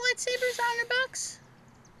think the lightsaber's $100.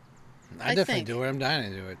 I definitely do it. I'm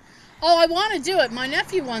dying to do it. Oh, I want to do it. My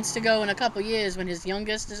nephew wants to go in a couple years when his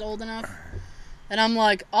youngest is old enough. And I'm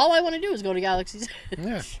like, all I want to do is go to Galaxy's Edge.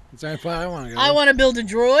 Yeah, it's the only part I want to go. I want to build a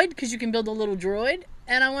droid, because you can build a little droid,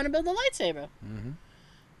 and I want to build a lightsaber.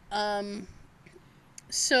 Mm-hmm.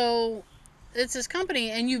 So it's this company,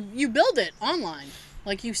 and you build it online.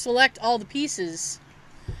 Like, you select all the pieces,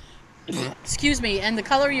 excuse me, and the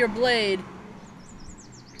color of your blade,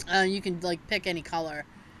 you can, like, pick any color.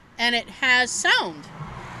 And it has sound.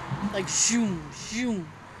 Like, shoom, shoom.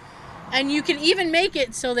 And you can even make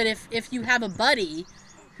it so that if you have a buddy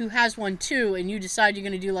who has one too, and you decide you're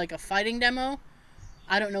going to do like a fighting demo,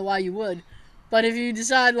 I don't know why you would, but if you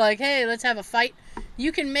decide like, hey, let's have a fight,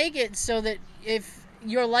 you can make it so that if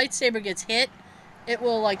your lightsaber gets hit, it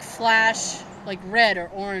will like flash like red or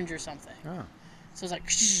orange or something. Oh. So it's like,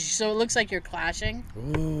 so it looks like you're clashing.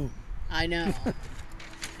 Ooh. I know.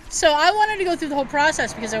 So I wanted to go through the whole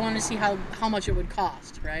process because I wanted to see how much it would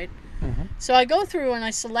cost, right? Mm-hmm. So I go through and I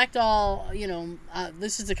select all,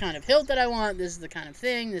 this is the kind of hilt that I want, this is the kind of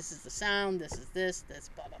thing, this is the sound, this is this,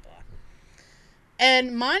 blah, blah, blah.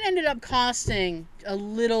 And mine ended up costing a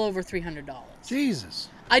little over $300. Jesus.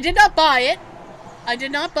 I did not buy it.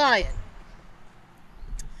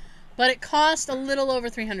 But it cost a little over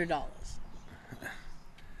 $300.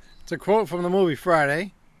 It's a quote from the movie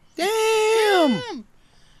Friday. Damn!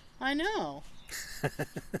 I know.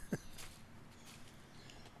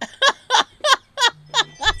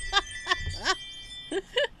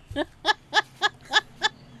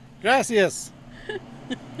 Gracias.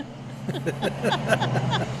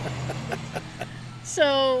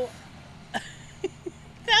 So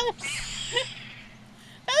that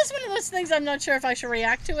was one of those things I'm not sure if I should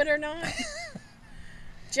react to it or not.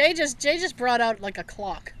 Jay just brought out like a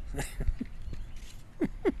clock.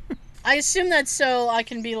 I assume that's so I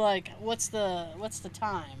can be like, what's the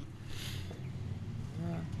time?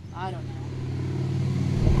 I don't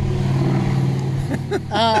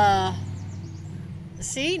know.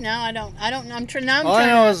 See, now I don't. I'm trying. All I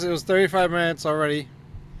know is it was 35 minutes already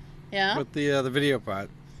Yeah. with the video part.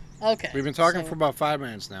 Okay. We've been talking so, for about 5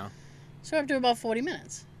 minutes now. So we're up to about 40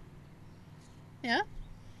 minutes. Yeah.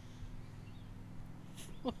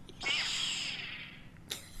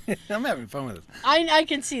 I'm having fun with it. I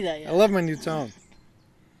can see that. I Yeah. love my new tone.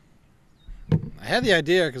 I had the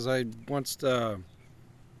idea because I once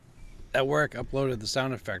at work uploaded the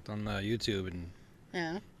sound effect on YouTube and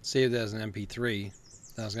Yeah. saved it as an MP3.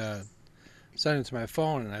 I was gonna send it to my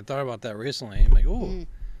phone, and I thought about that recently. I'm like, ooh,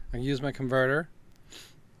 I can use my converter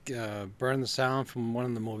burn the sound from one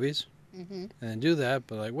of the movies and do that.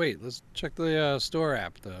 But like, wait, let's check the store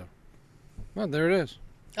app. Well, there it is.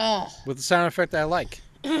 Oh. With the sound effect I like.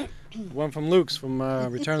 One from Luke's from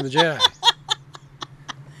Return of the Jedi.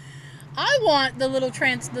 I want the little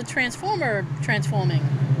transformer transforming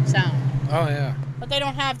sound, Oh yeah. but they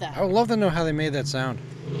don't have that. I would love to know how they made that sound.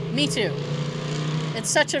 Me too. It's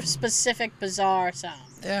such a specific, bizarre sound.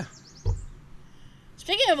 Yeah.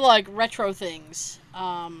 Speaking of like retro things,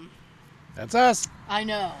 That's us. I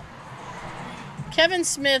know. Kevin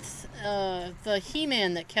Smith, the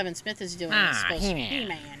He-Man that Kevin Smith is doing,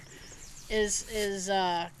 He-Man, is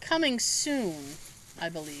coming soon, I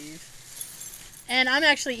believe. And I'm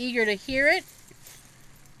actually eager to hear it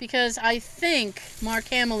because I think Mark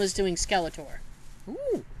Hamill is doing Skeletor.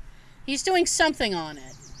 Ooh. He's doing something on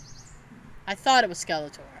it. I thought it was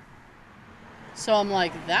Skeletor. So I'm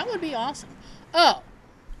like, that would be awesome. Oh,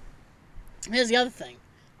 here's the other thing,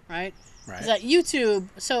 right? Is that YouTube,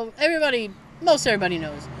 so most everybody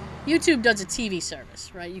knows, YouTube does a TV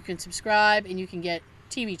service, right? You can subscribe and you can get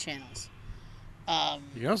TV channels.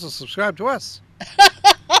 You can also subscribe to us.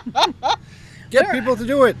 Get people to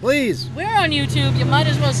do it, please. We're on YouTube. You might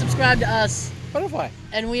as well subscribe to us. Butterfly.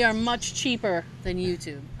 And we are much cheaper than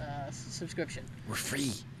YouTube subscription. We're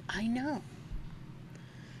free. I know.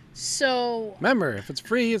 So... Remember, if it's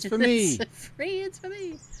free, it's for me. It's free, it's for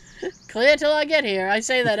me. Clear till I get here. I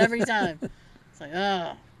say that every time. It's like,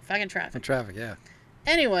 oh, fucking traffic. For traffic, yeah.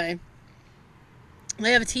 Anyway,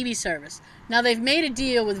 they have a TV service. Now, they've made a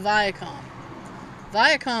deal with Viacom.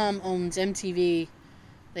 Viacom owns MTV.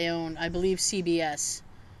 They own, I believe, CBS,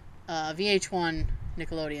 VH1,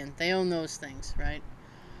 Nickelodeon. They own those things, right?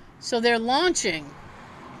 So they're launching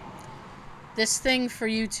this thing for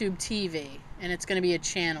YouTube TV, and it's going to be a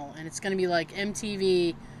channel, and it's going to be like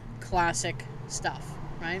MTV classic stuff,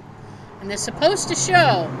 right? And they're supposed to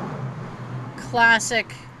show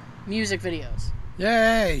classic music videos.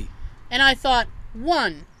 Yay! And I thought,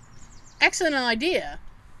 one, excellent idea,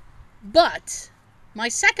 but my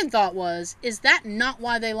second thought was, is that not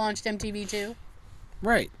why they launched MTV2?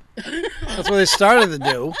 Right. That's what they started to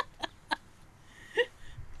do.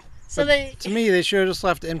 So to me, they should have just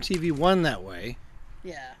left MTV1 that way.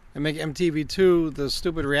 Yeah. And make MTV2 the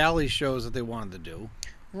stupid reality shows that they wanted to do.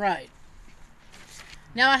 Right.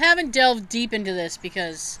 Now, I haven't delved deep into this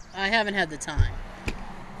because I haven't had the time.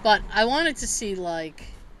 But I wanted to see, like,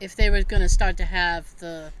 if they were going to start to have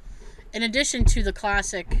in addition to the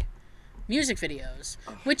classic music videos,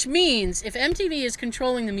 which means if MTV is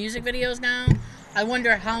controlling the music videos now, I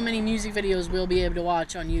wonder how many music videos we'll be able to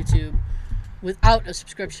watch on YouTube without a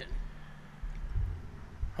subscription.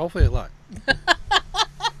 Hopefully a lot.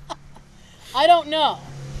 I don't know.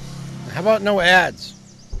 How about no ads?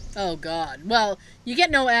 Oh, God. Well, you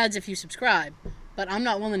get no ads if you subscribe, but I'm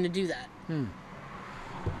not willing to do that.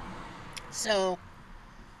 So,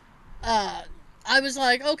 I was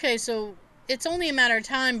like, okay, so it's only a matter of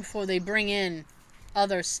time before they bring in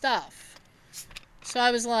other stuff. So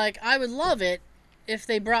I was like, I would love it if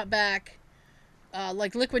they brought back,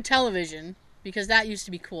 like, Liquid Television, because that used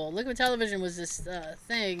to be cool. Liquid Television was this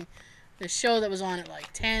thing, this show that was on at,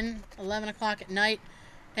 like, 10, 11 o'clock at night,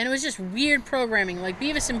 and it was just weird programming, like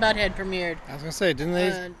Beavis and Butthead premiered. I was going to say, didn't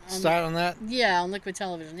they start on that? Yeah, on Liquid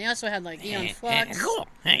Television. They also had, like, Eon Flux. Cool.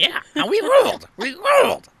 Yeah, we ruled. We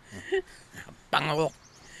ruled. Bungle.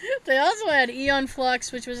 They also had Eon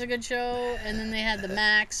Flux, which was a good show, and then they had The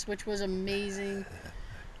Max, which was amazing.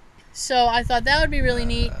 So I thought that would be really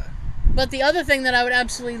neat. But the other thing that I would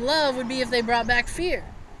absolutely love would be if they brought back Fear.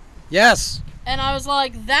 Yes. And I was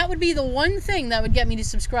like, that would be the one thing that would get me to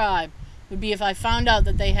subscribe, would be if I found out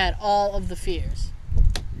that they had all of the Fears.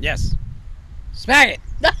 Yes. Smack it.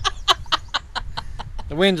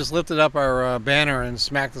 The wind just lifted up our banner and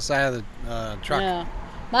smacked the side of the truck. Yeah.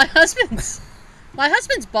 My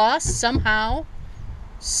husband's boss somehow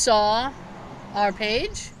saw our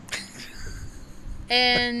page.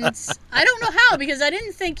 And I don't know how, because I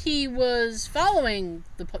didn't think he was following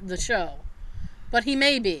the show. But he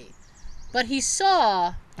may be. But he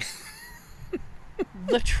saw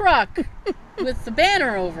the truck with the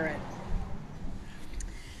banner over it.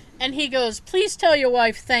 And he goes, please tell your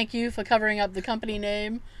wife thank you for covering up the company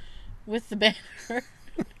name with the banner.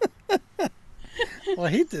 Well,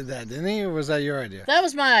 he did that, didn't he? Or was that your idea? That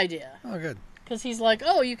was my idea. Oh, good. Because he's like,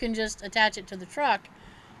 oh, you can just attach it to the truck.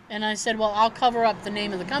 And I said, well, I'll cover up the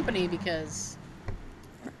name of the company because,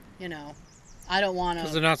 you know, I don't want to...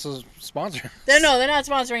 Because they're not so sponsored. They're not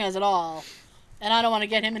sponsoring us at all. And I don't want to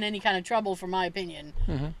get him in any kind of trouble for my opinion.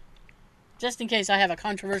 Mm-hmm. Just in case I have a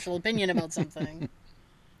controversial opinion about something.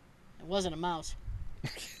 It wasn't a mouse.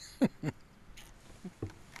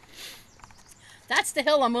 That's the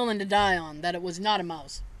hill I'm willing to die on, that it was not a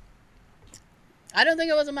mouse. I don't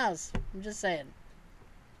think it was a mouse. I'm just saying.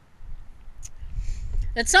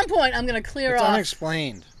 At some point, I'm going to clear It's off...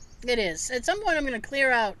 unexplained. It is. At some point, I'm going to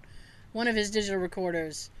clear out one of his digital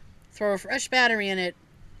recorders, throw a fresh battery in it,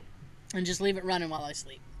 and just leave it running while I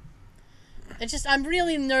sleep. It's just, I'm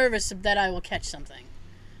really nervous that I will catch something.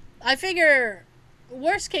 I figure,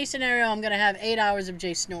 worst case scenario, I'm going to have 8 hours of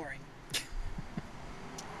Jay snoring.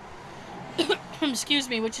 Excuse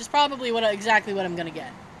me, which is probably exactly what I'm going to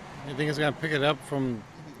get. You think it's going to pick it up from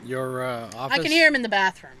your office? I can hear him in the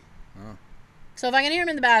bathroom. Oh. So if I can hear him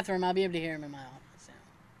in the bathroom, I'll be able to hear him in my office. Yeah.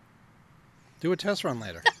 Do a test run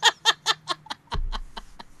later.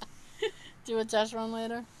 Do a test run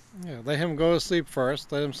later? Yeah, let him go to sleep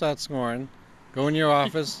first. Let him start snoring. Go in your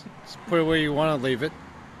office. Just put it where you want to leave it.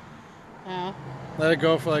 Yeah. Let it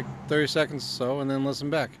go for like 30 seconds or so, and then listen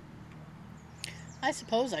back. I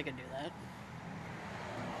suppose I could do that.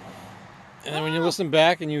 And then when you listen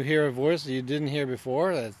back and you hear a voice that you didn't hear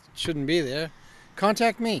before that shouldn't be there,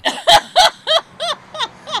 contact me.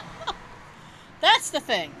 That's the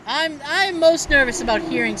thing. I'm most nervous about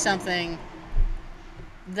hearing something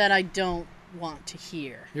that I don't want to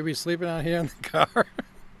hear. You'll be sleeping out here in the car.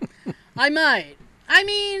 I might. I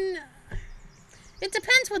mean, it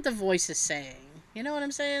depends what the voice is saying. You know what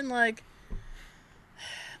I'm saying? Like,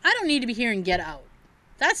 I don't need to be hearing Get Out.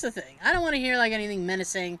 That's the thing. I don't want to hear like anything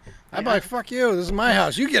menacing. I'm like, fuck you. This is my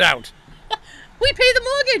house. You get out. We pay the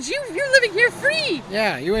mortgage. You're living here free.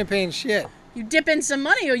 Yeah, you ain't paying shit. You dip in some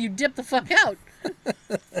money or you dip the fuck out.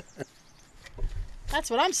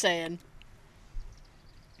 That's what I'm saying.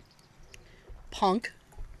 Punk.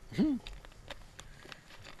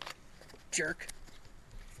 Jerk.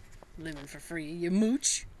 Living for free. You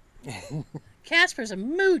mooch. Casper's a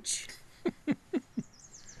mooch.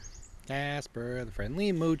 Casper, the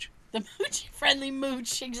friendly mooch. The mooch, friendly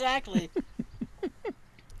mooch, exactly.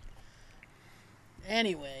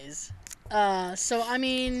 Anyways, so I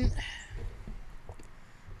mean,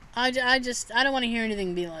 I don't want to hear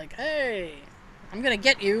anything be like, hey, I'm gonna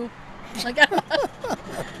get you. Like, I don't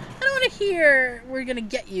want to hear we're gonna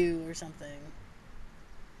get you or something.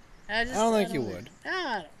 I don't think you would.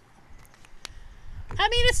 I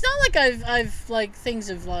mean, it's not like I've like things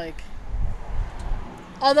of like.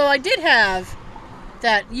 Although I did have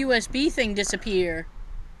that USB thing disappear.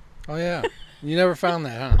 Oh yeah, you never found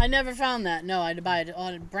that, huh? I never found that. No, I had to buy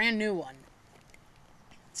a brand new one.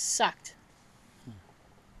 It sucked.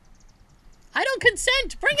 I don't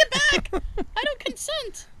consent. Bring it back. I don't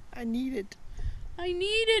consent. I need it. I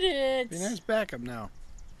needed it. Be a nice backup now.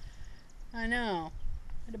 I know.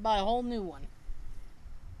 I had to buy a whole new one.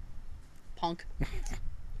 Punk.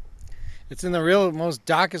 It's in the real most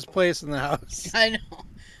darkest place in the house. I know.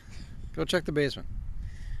 Go check the basement.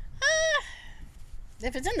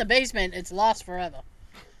 If it's in the basement, it's lost forever.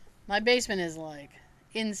 My basement is like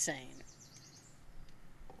insane.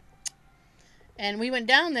 And we went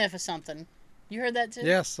down there for something. You heard that too?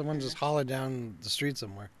 Yes, someone just hollered down the street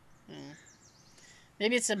somewhere.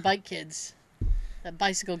 Maybe it's the bike kids. That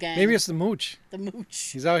bicycle gang. Maybe it's the mooch. The mooch.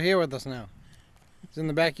 He's out here with us now. He's in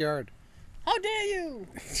the backyard. How dare you?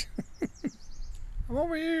 I'm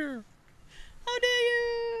over here. How dare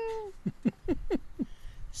you?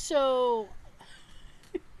 So,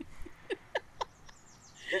 I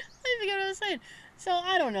forget what I was saying. So,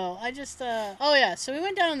 I don't know. I just, oh yeah, so we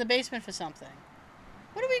went down in the basement for something.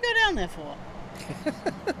 What did we go down there for?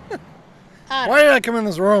 Why did I come in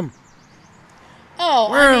this room? Oh,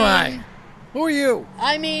 Where am I? Who are you?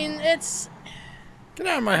 I mean, it's... Get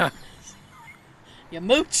out of my house. You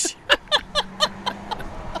mooch.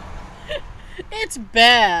 It's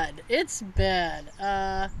bad. It's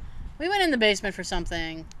bad. We went in the basement for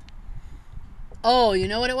something. Oh, you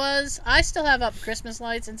know what it was? I still have up Christmas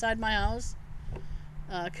lights inside my house.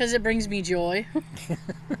 Because it brings me joy.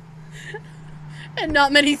 And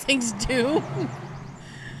not many things do.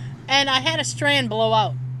 And I had a strand blow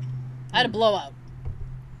out. I had a blowout.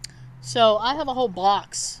 So I have a whole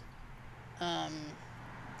box.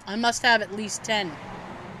 I must have at least 10.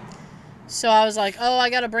 So I was like, oh, I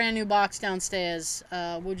got a brand new box downstairs.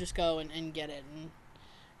 We'll just go and get it. And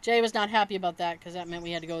Jay was not happy about that because that meant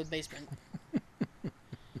we had to go to the basement.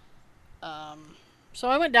 So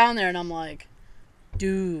I went down there and I'm like,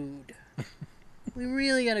 dude, we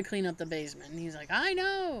really got to clean up the basement. And he's like, I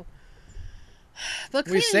know. But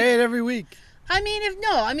We say it every week. I mean,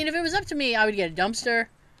 if it was up to me, I would get a dumpster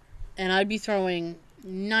and I'd be throwing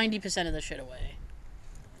 90% of the shit away.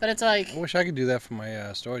 But it's like... I wish I could do that for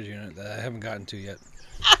my storage unit that I haven't gotten to yet.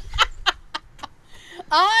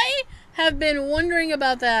 I have been wondering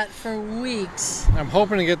about that for weeks. I'm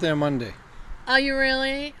hoping to get there Monday. Are you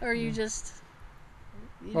really? Or you just...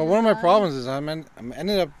 Well, one of my problems is I'm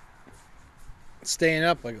ended up staying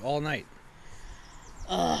up like all night.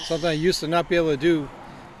 Something I used to not be able to do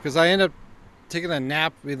because I end up taking a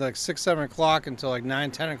nap either like 6, 7 o'clock until like 9,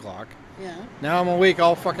 10 o'clock. Yeah. Now I'm awake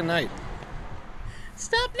all fucking night.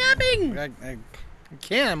 Stop napping! I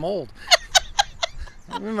can't. I'm old.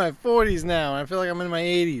 I'm in my 40s now. And I feel like I'm in my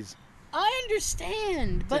 80s. I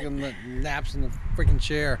understand, but Taking the naps in the freaking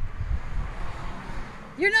chair.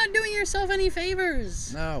 you're not doing yourself any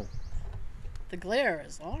favors. No. The glare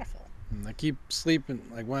is awful. And I keep sleeping.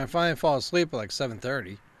 Like when I finally fall asleep at like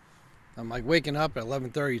 7:30, I'm like waking up at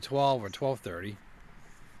 11:30, 12, or 12:30.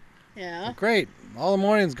 Yeah. Great. All the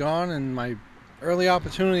morning's gone, and my early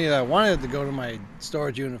opportunity that I wanted to go to my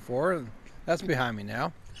storage unit for, that's behind me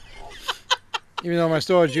now. Even though my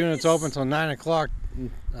storage unit's open until 9 o'clock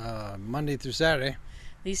Monday through Saturday.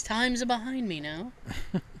 These times are behind me now.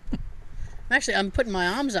 Actually, I'm putting my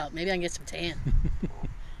arms out. Maybe I can get some tan.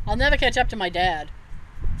 I'll never catch up to my dad.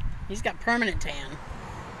 He's got permanent tan.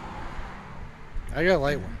 I got a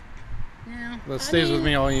light one. Yeah. That stays with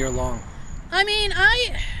me all year long. I mean,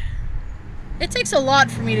 it takes a lot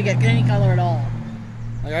for me to get any color at all.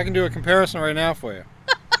 Like I can do a comparison right now for you.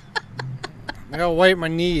 Look how white my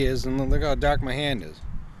knee is, and look how dark my hand is.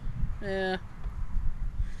 Yeah.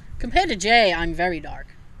 Compared to Jay, I'm very dark.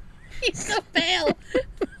 He's so pale.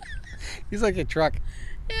 He's like a truck.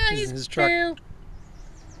 Yeah, He's he's his truck. pale.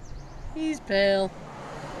 He's pale.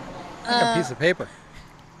 Like a piece of paper.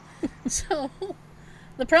 So,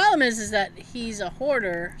 the problem is that he's a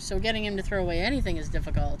hoarder, so getting him to throw away anything is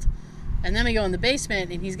difficult. And then we go in the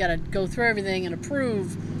basement, and he's got to go through everything and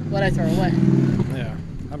approve what I throw away. Yeah.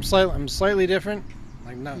 I'm slightly different.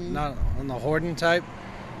 Like not on the hoarding type.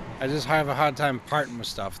 I just have a hard time parting with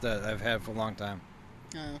stuff that I've had for a long time.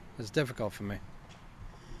 Oh, It's difficult for me.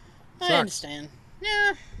 I Sucks. understand.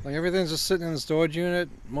 Yeah. Like everything's just sitting in the storage unit.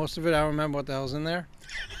 Most of it, I don't remember what the hell's in there.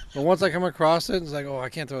 But once I come across it, it's like, oh, I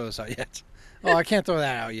can't throw this out yet. Oh, I can't throw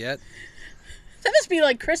that out yet. That must be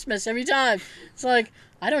like Christmas every time. It's like,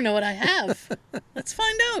 I don't know what I have. Let's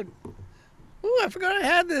find out. Ooh, I forgot I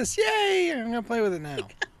had this. Yay! I'm gonna play with it now.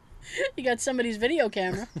 You got somebody's video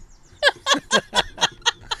camera.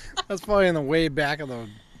 That's probably in the way back of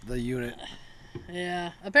the unit.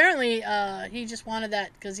 Yeah. Apparently, he just wanted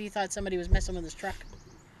that because he thought somebody was messing with his truck.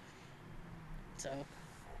 So,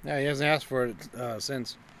 Yeah, he hasn't asked for it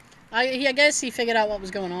since. I guess he figured out what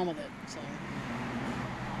was going on with it. So,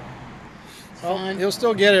 it's Well, fine. he'll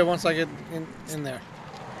still get it once I get in there.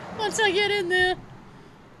 Once I get in there.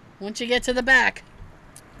 Once you get to the back.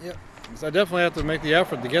 Yep. So I definitely have to make the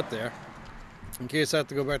effort to get there, in case I have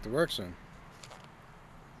to go back to work soon.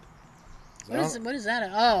 So What is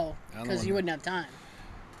that? Oh, I don't because know. you wouldn't have time.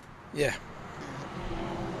 Yeah.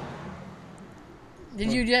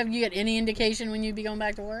 Did you get any indication when you'd be going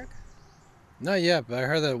back to work? Not yet, but I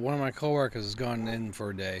heard that one of my coworkers has gone in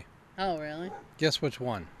for a day. Oh, really? Guess which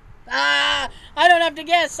one? Ah! I don't have to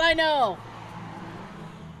guess. I know.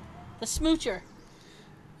 The smoocher.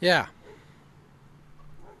 Yeah.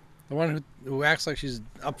 The one who acts like she's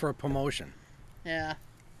up for a promotion. Yeah.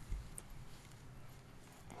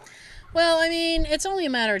 Well, I mean, it's only a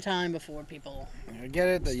matter of time before people... I get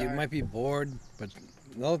it that you Start. might be bored, but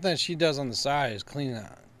the other thing she does on the side is clean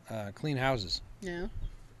houses. Yeah.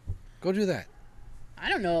 Go do that. I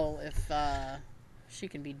don't know if she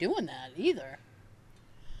can be doing that either.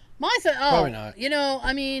 Probably not. You know,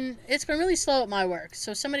 I mean, it's been really slow at my work,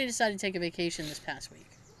 so somebody decided to take a vacation this past week.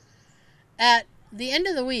 At the end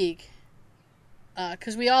of the week,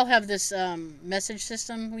 because we all have this message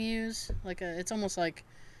system we use, it's almost like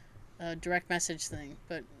a direct message thing,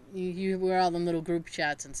 but we're all in little group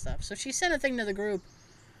chats and stuff. So she sent a thing to the group,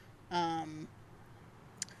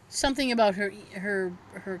 something about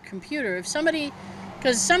her computer. If somebody,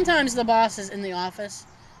 because sometimes the boss is in the office,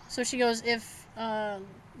 so she goes, if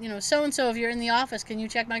so and so, if you're in the office, can you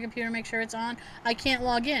check my computer and make sure it's on? I can't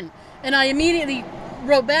log in. And I immediately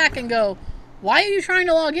wrote back and go, why are you trying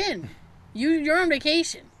to log in? You're on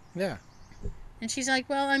vacation. Yeah. And she's like,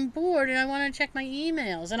 well, I'm bored and I want to check my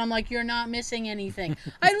emails. And I'm like, you're not missing anything.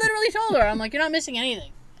 I literally told her, I'm like, you're not missing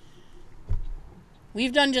anything.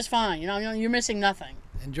 We've done just fine. You're missing nothing.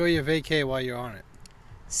 Enjoy your vacay while you're on it.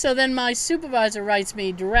 So then my supervisor writes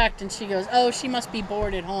me direct and she goes, oh, she must be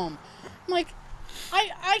bored at home. I'm like,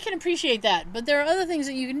 I can appreciate that, but there are other things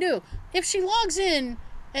that you can do. If she logs in,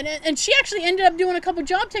 and she actually ended up doing a couple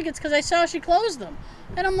job tickets because I saw she closed them.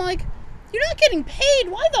 And I'm like, you're not getting paid.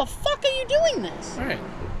 Why the fuck are you doing this? All right.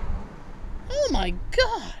 Oh my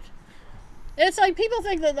god. It's like people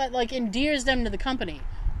think that like endears them to the company,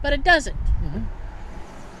 but it doesn't. Mm-hmm.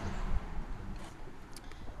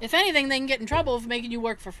 If anything, they can get in trouble for making you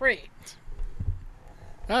work for free.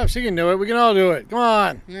 Oh, she can do it. We can all do it. Come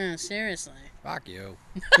on. Yeah, seriously. Fuck you.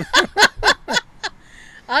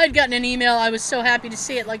 I had gotten an email. I was so happy to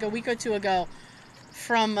see it like a week or two ago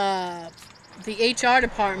from the HR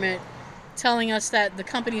department telling us that the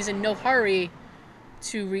company's in no hurry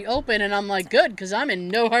to reopen. And I'm like, good, because I'm in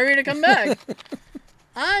no hurry to come back.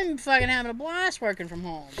 I'm fucking having a blast working from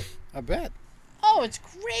home. I bet. Oh, it's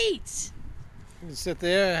great. You can sit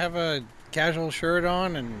there, have a casual shirt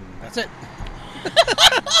on, and that's it.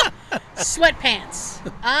 Sweatpants.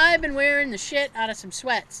 I've been wearing the shit out of some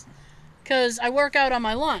sweats because I work out on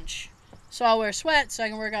my lunch. So I'll wear sweats so I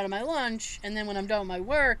can work out on my lunch, and then when I'm done with my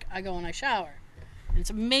work, I go and I shower. And it's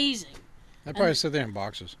amazing. I'd probably sit there in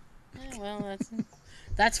boxers. Yeah, well,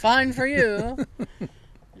 that's fine for you.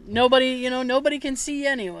 Nobody can see you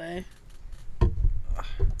anyway.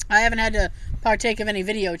 I haven't had to partake of any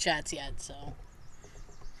video chats yet, so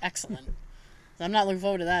excellent. I'm not looking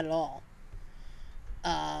forward to that at all.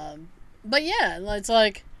 But yeah, it's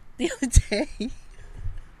like the other day.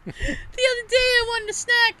 I wanted a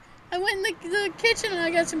snack. I went in the kitchen and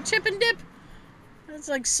I got some chip and dip. It's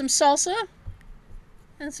like some salsa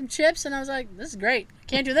and some chips, and I was like, "This is great.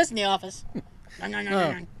 Can't do this in the office."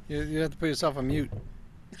 Oh, you have to put yourself on mute.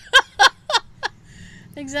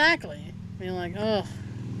 Exactly. You're like, oh.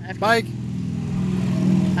 Mike.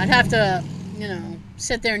 I'd have to,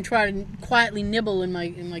 sit there and try to quietly nibble in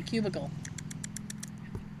my cubicle.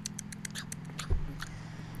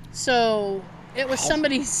 So it was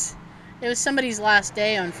somebody's last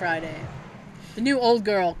day on Friday. The new old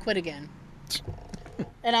girl quit again.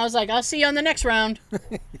 And I was like, I'll see you on the next round.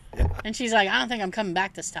 Yeah. And she's like, I don't think I'm coming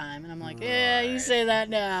back this time. And I'm like, yeah, you say that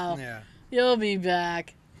now. Yeah. You'll be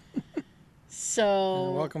back.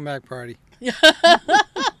 So Welcome back, party.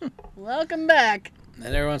 welcome back.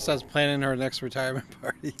 And everyone starts planning her next retirement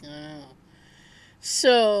party. Oh.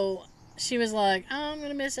 So she was like, oh, I'm going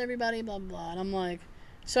to miss everybody, blah, blah. And I'm like,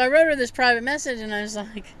 so I wrote her this private message, and I was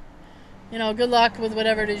like, good luck with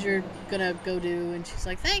whatever it is you're going to go do. And she's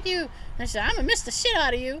like, thank you. And I said, I'm going to miss the shit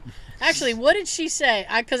out of you. Actually, what did she say?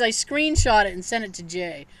 Because I screenshot it and sent it to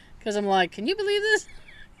Jay. Because I'm like, can you believe this?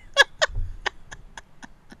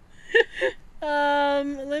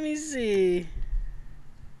 Let me see.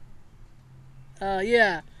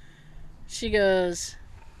 Yeah. She goes,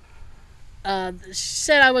 she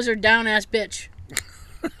said I was her down-ass bitch.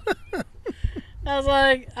 I was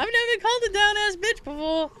like, I've never been called a down-ass bitch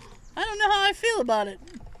before. I don't know how I feel about it.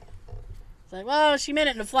 It's like, well, she meant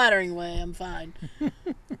it in a flattering way. I'm fine.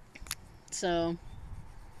 So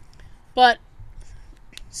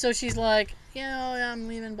she's like, I'm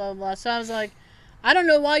leaving, blah, blah, blah. So I was like, I don't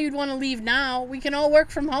know why you'd want to leave now. We can all work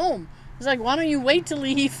from home. It's like, why don't you wait to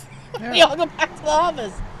leave? Yeah. We all go back to the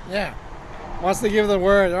office. Yeah. Once they give the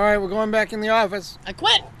word, all right, we're going back in the office. I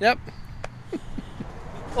quit. Yep.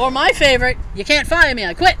 Or my favorite, you can't fire me,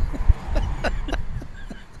 I quit.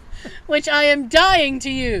 Which I am dying to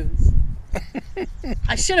use.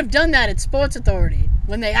 I should have done that at Sports Authority.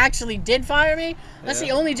 When they actually did fire me, that's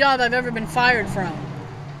the only job I've ever been fired from.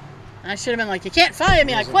 And I should have been like, you can't fire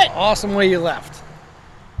me, I quit. Awesome way you left.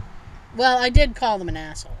 Well, I did call them an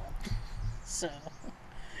asshole. So,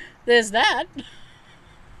 there's that.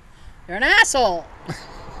 You're an asshole.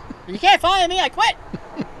 And you can't fire me, I quit.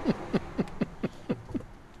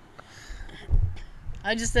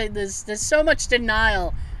 I just think there's so much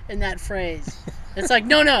denial in that phrase. It's like,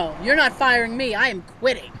 no, you're not firing me. I am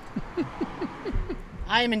quitting.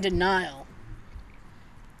 I am in denial.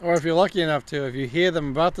 Or if you're lucky enough to, if you hear them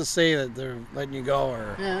about to say that they're letting you go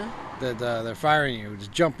or that they're firing you,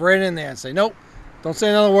 just jump right in there and say, nope, don't say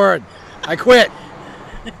another word. I quit.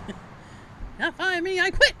 Not fire me, I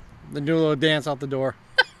quit. Then do a little dance out the door.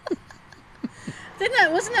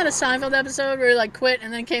 Wasn't that a Seinfeld episode where he like quit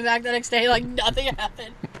and then came back the next day like nothing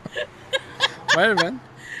happened? Might have been.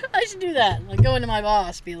 I should do that. Like go into my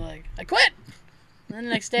boss, be like, I quit. And then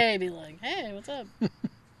the next day be like, hey, what's up?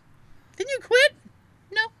 Didn't you quit?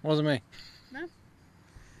 No. Wasn't me. No.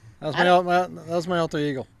 That was my alter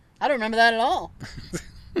ego. I don't remember that at all.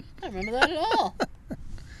 I don't remember that at all.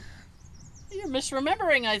 You're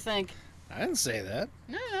misremembering, I think. I didn't say that.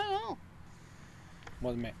 No, not at all.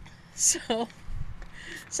 Wasn't me.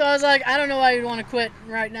 So I was like, I don't know why you'd want to quit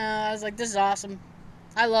right now. I was like, this is awesome.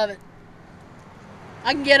 I love it.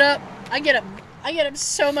 I can get up. I get up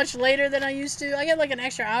so much later than I used to. I get like an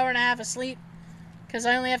extra hour and a half of sleep because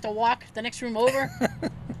I only have to walk the next room over.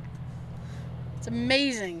 It's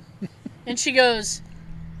amazing. And she goes,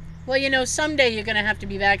 well, someday you're going to have to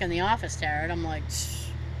be back in the office, Tara. And I'm like,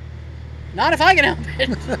 not if I can help it.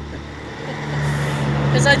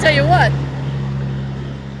 Because I tell you what,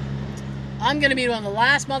 I'm going to be one of the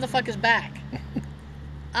last motherfuckers back.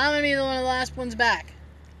 I'm going to be one of the last ones back.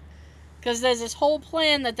 Because there's this whole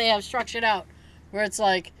plan that they have structured out where it's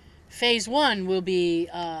like phase 1 will be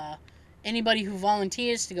anybody who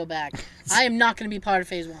volunteers to go back. I am not going to be part of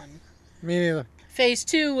phase 1. Me neither. Phase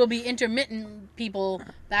 2 will be intermittent people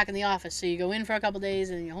back in the office. So you go in for a couple days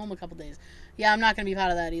and you're home a couple days. Yeah, I'm not going to be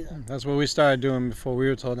part of that either. That's what we started doing before we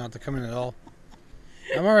were told not to come in at all.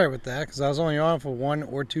 I'm all right with that because I was only on for 1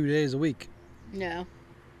 or 2 days a week. Yeah.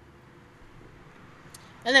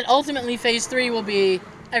 And then ultimately phase 3 will be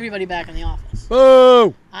everybody back in the office.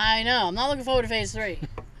 Boo! I know. I'm not looking forward to phase 3.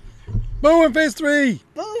 Boo in phase 3!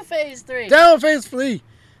 Boo phase 3. Down phase 3!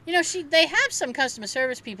 You know, they have some customer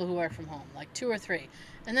service people who work from home, like 2 or 3.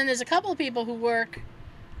 And then there's a couple of people who work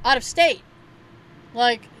out of state.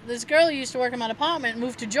 Like, this girl who used to work in my department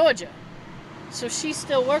moved to Georgia. So she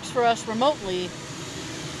still works for us remotely.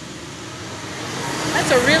 That's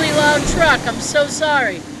a really loud truck. I'm so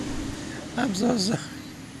sorry. I'm so sorry.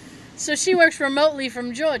 So she works remotely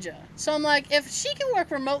from Georgia. So I'm like, if she can work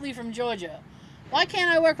remotely from Georgia, why can't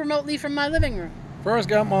I work remotely from my living room? Forrest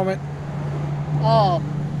Gump moment. Oh,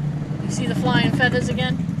 you see the flying feathers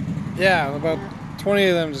again? Yeah, about 20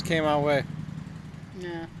 of them just came our way.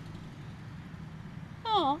 Yeah.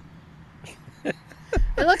 Oh. It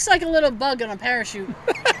looks like a little bug on a parachute.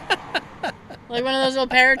 Like one of those little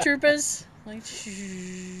paratroopers. Like,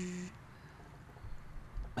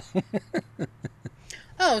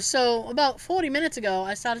 oh, so about 40 minutes ago,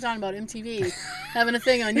 I started talking about MTV having a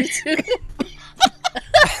thing on YouTube.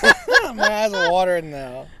 My eyes are watering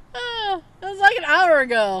now. Oh, that was like an hour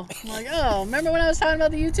ago. I'm like, oh, remember when I was talking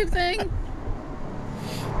about the YouTube thing?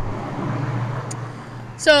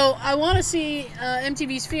 So I want to see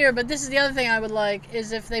MTV Sphere, but this is the other thing I would like,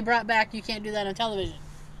 is if they brought back You Can't Do That on Television.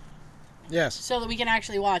 Yes. So that we can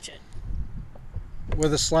actually watch it. Where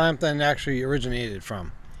the slime thing actually originated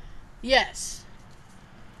from. Yes.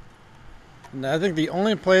 And I think the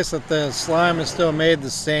only place that the slime is still made the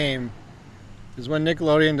same is when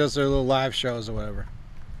Nickelodeon does their little live shows or whatever.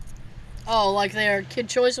 Oh, like their Kid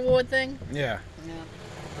Choice Award thing? Yeah. Yeah.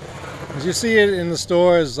 Because you see it in the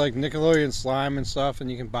stores, like Nickelodeon slime and stuff, and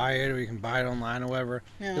you can buy it or you can buy it online or whatever.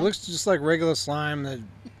 Yeah. It looks just like regular slime that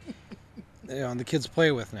the kids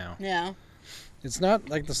play with now. Yeah. It's not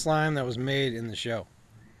like the slime that was made in the show,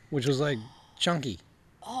 which was like chunky.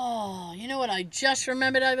 Oh, you know what I just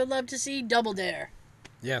remembered I would love to see? Double Dare.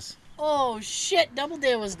 Yes. Oh, shit. Double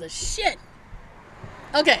Dare was the shit.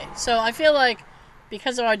 Okay, so I feel like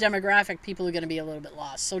because of our demographic, people are going to be a little bit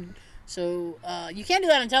lost. So You Can't Do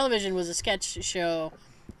That on Television was a sketch show.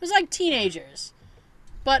 It was like teenagers.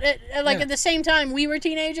 But at the same time, we were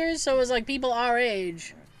teenagers, so it was like people our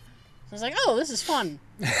age. So I was like, oh, this is fun.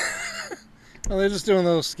 Well, they're just doing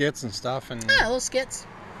little skits and stuff, and Yeah, little skits.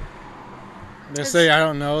 they say, I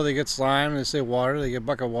don't know, they get slime, they say water, they get a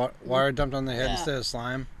bucket of water dumped on their head Yeah. instead of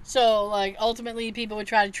slime. So, like, ultimately, people would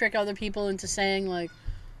try to trick other people into saying, like,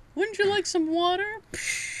 wouldn't you like some water?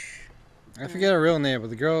 I forget her real name,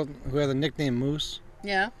 but the girl who had the nickname Moose,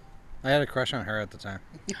 Yeah. I had a crush on her at the time.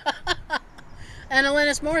 And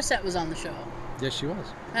Alanis Morissette was on the show. Yes, she was.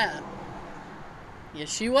 Yeah.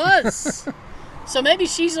 Yes, she was. So maybe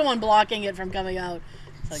she's the one blocking it from coming out.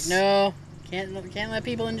 It's like, no, can't let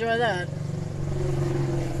people enjoy that.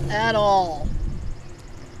 At all.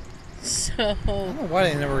 So, I don't know why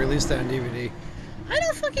they never released that on DVD, I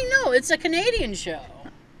don't fucking know. It's a Canadian show.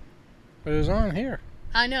 but it was on here.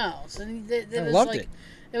 I know. So it I was loved like, it.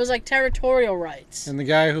 It was like territorial rights. And the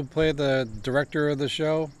guy who played the director of the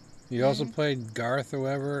show, he also Mm-hmm. played Garth or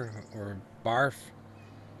whatever, or Barf,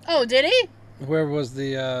 Oh, did he? whoever was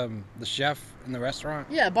the chef in the restaurant.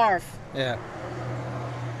 Yeah, Barf. Yeah.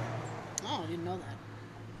 Oh, I didn't know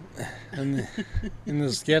that. And in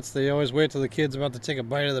the skits, they always wait till the kid's about to take a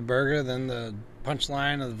bite of the burger, then the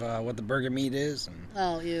punchline of what the burger meat is. And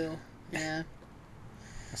Oh, you. Yeah.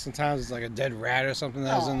 sometimes it's like a dead rat or something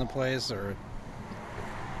that was in the Aw. place, or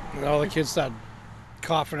and all the kids start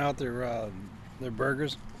coughing out their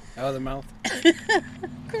burgers out of their mouth.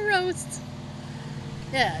 Gross.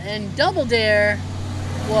 Yeah, and Double Dare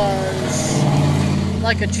was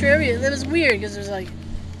like a trivia. It was weird because it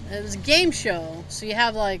was a game show. So you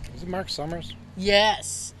have like, Was it Mark Summers?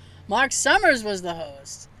 yes, Mark Summers was the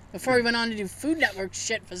host before he went on to do Food Network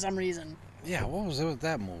shit for some reason. Yeah, what was it with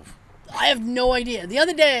that move? I have no idea. The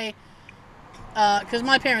other day, because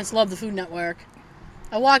my parents love the Food Network,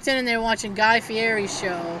 I walked in and they were watching Guy Fieri's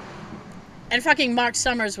show, and fucking Mark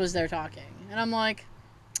Summers was there talking. And I'm like,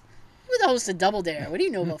 you're the host of Double Dare. What do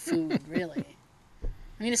you know about food, really?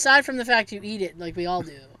 I mean, aside from the fact you eat it like we all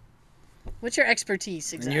do. What's your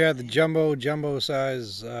expertise And exactly? you have the jumbo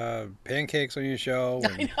size pancakes on your show. I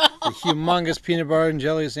And know. the humongous peanut butter and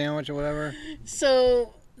jelly sandwich or whatever.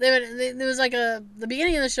 So there was like the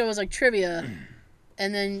beginning of the show was like trivia,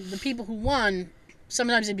 and then the people who won,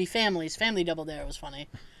 sometimes it'd be families. Family Double Dare was funny,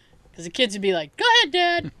 because the kids would be like, "Go ahead,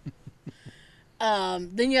 Dad."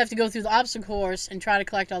 Then you have to go through the obstacle course and try to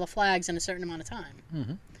collect all the flags in a certain amount of time.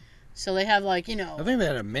 Mhm. So they have like I think they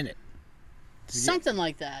had a minute. something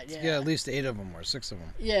like that. To Yeah. get at least 8 of them or 6 of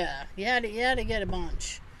them. Yeah, you had to get a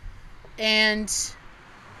bunch. And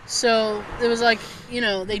so it was like,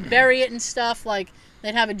 they'd bury it and stuff. Like,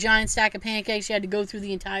 they'd have a giant stack of pancakes. You had to go through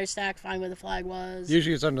the entire stack, find where the flag was.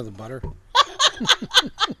 Usually it's under the butter.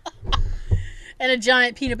 And a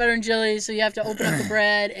giant peanut butter and jelly, so you have to open up the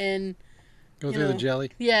bread and, Go through the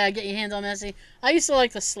jelly. yeah, get your hands all messy. I used to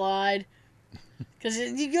like the slide. Because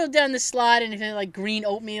you go down the slide and you have like green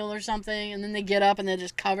oatmeal or something, and then they get up and they're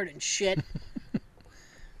just covered in shit.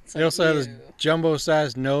 It's They like, also had this ew.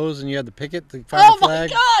 jumbo-sized nose, and you had to pick it to find Oh the my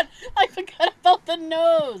flag. god! I forgot about the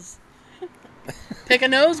nose. Pick a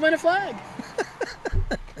nose, win a flag.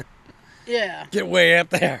 Yeah. Get way up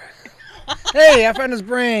there. Hey, I found his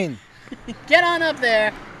brain. Get on up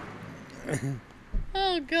there.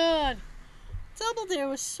 Oh god. Double Dare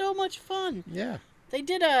was so much fun. Yeah. They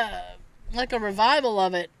did a revival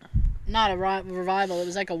of it. Not a revival, it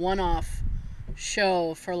was like a one-off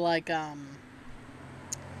show for like what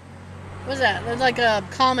was that? It was like a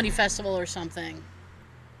comedy festival or something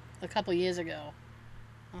a couple years ago.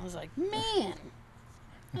 I was like, man,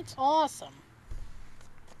 that's awesome.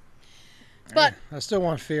 But I still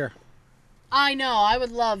want Fear. I know, I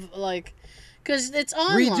would love, because it's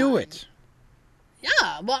online. Redo it.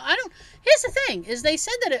 Yeah, well, I don't. Here's the thing: is they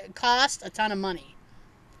said that it cost a ton of money.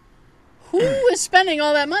 Who is spending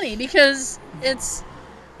all that money? Because it's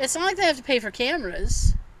not like they have to pay for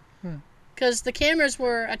cameras, because the cameras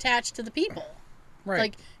were attached to the people. Right.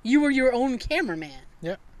 Like you were your own cameraman.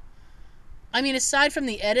 Yep. I mean, aside from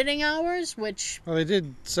the editing hours, which Well, they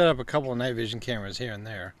did set up a couple of night vision cameras here and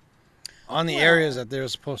there on the Well- areas that they were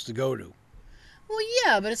supposed to go to. well,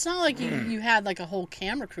 yeah, but it's not like you had like a whole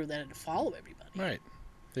camera crew that had to follow everybody. Right.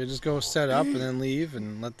 They just go set up and then leave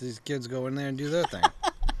and let these kids go in there and do their thing.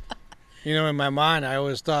 In my mind, I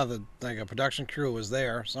always thought that like a production crew was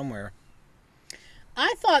there somewhere.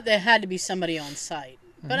 I thought there had to be somebody on site,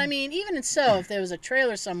 but I mean, even so, if there was a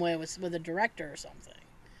trailer somewhere with a director or something,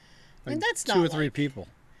 I mean, Like that's 2 not or 3 like, people.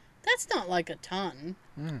 That's not like a ton.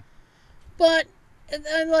 Mm. But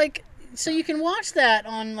so you can watch that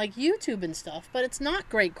on like YouTube and stuff, but it's not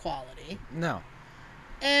great quality. No.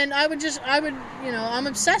 And I'm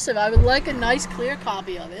obsessive. I would like a nice clear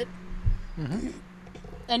copy of it,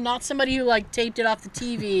 and not somebody who like taped it off the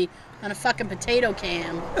TV on a fucking potato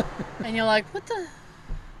cam, and you're like, what the?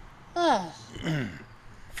 Oh.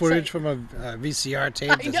 Footage from a VCR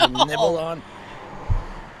tape I that's know. nibbled on.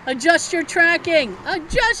 Adjust your tracking.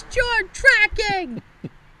 Adjust your tracking.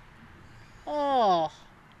 Oh.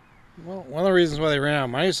 Well, one of the reasons why they ran out of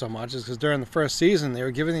money so much is because during the first season, they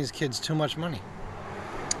were giving these kids too much money.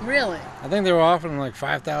 Really? I think they were offering like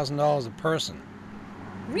 $5,000 a person.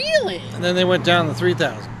 Really? And then they went down to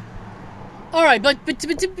 $3,000. All right, but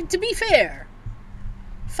to be fair,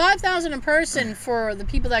 $5,000 a person for the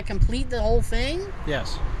people that complete the whole thing.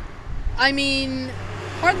 Yes. I mean,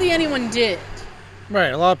 hardly anyone did. Right,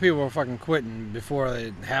 a lot of people were fucking quitting before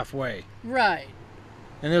they halfway. Right.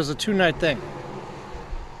 And it was a 2-night thing.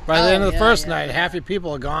 By the end of the first night, yeah. half your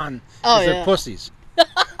people are gone Oh, because they're yeah. pussies.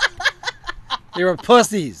 They were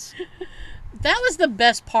pussies. That was the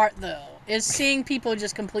best part, though, is seeing people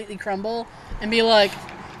just completely crumble and be like,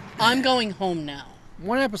 I'm going home now.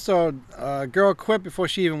 One episode, a girl quit before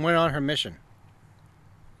she even went on her mission.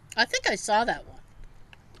 I think I saw that one.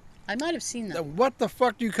 I might have seen that. What the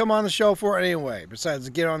fuck do you come on the show for anyway, besides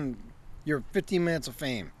to get on your 15 minutes of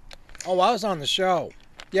fame? Oh, I was on the show.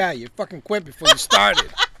 Yeah, you fucking quit before you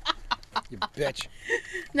started. You bitch.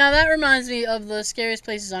 Now, that reminds me of the Scariest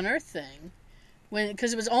Places on Earth thing.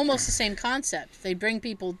 Because it was almost the same concept. They bring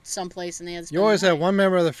people someplace and they had to spend You always the had night. one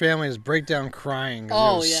member of the family is break down crying because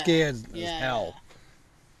Oh, they were yeah. scared Yeah. as hell.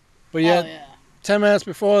 But yet, Oh, yeah. 10 minutes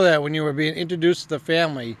before that, when you were being introduced to the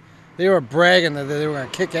family, they were bragging that they were going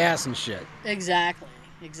to kick ass and shit. Exactly.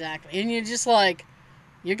 And you're just like,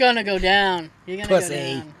 you're going to go down. You're going to Pussy. go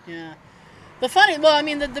down. Yeah.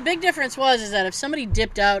 The big difference is that if somebody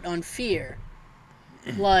dipped out on Fear,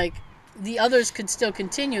 like, the others could still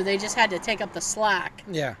continue. They just had to take up the slack.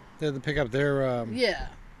 Yeah, they had to pick up their Yeah.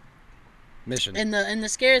 mission. In the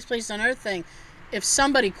Scariest Place on Earth thing, if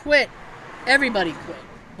somebody quit, everybody quit.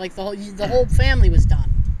 Like the whole family was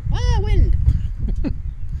done. Ah, wind.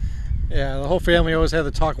 Yeah, the whole family always had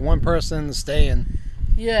to talk one person to stay in.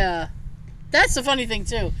 Yeah. That's the funny thing,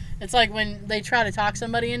 too. It's like when they try to talk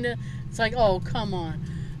somebody into... It's like, oh, come on.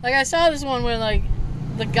 Like, I saw this one where, like,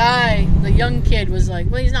 the guy, the young kid was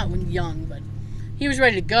like... Well, he's not young, but he was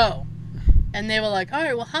ready to go. And they were like, all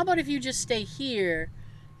right, well, how about if you just stay here?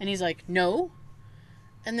 And he's like, no.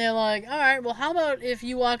 And they're like, all right, well, how about if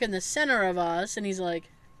you walk in the center of us? And he's like,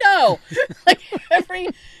 no. Like,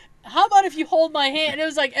 how about if you hold my hand? And it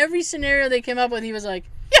was like every scenario they came up with, he was like,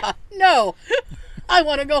 yeah, no. I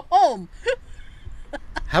want to go home.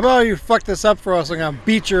 How about you fuck this up for us? I'm gonna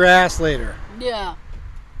beat your ass later. Yeah.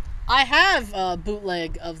 I have a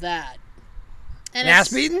bootleg of that. And Ass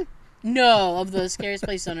beating? No, of the Scariest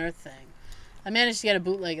Place on Earth thing. I managed to get a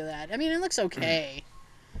bootleg of that. I mean, it looks okay.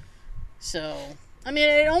 So, I mean,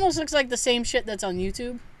 it almost looks like the same shit that's on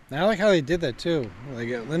YouTube. I like how they did that too. They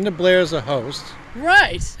got Linda Blair as a host.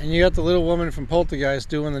 Right. And you got the little woman from Poltergeist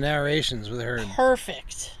doing the narrations with her.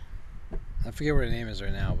 Perfect. I forget what her name is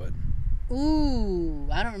right now, but... Ooh,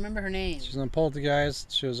 I don't remember her name. She's on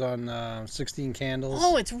Poltergeist. She was on 16 Candles.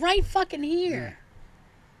 Oh, it's right fucking here.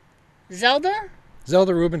 Yeah. Zelda?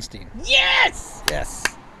 Zelda Rubinstein. Yes! Yes.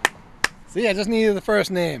 See, I just needed the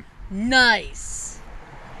first name. Nice.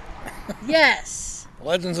 Yes.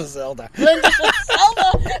 Legends of Zelda. Legends of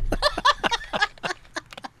Zelda!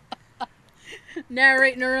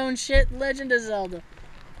 Narrating her own shit. Legend of Zelda.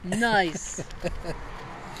 Nice.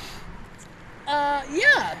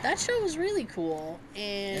 Yeah, that show was really cool.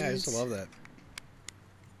 And yeah, I used to love that.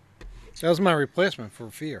 That was my replacement for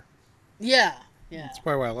Fear. Yeah, yeah. That's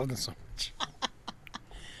probably why I loved it so much.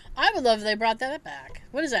 I would love if they brought that back.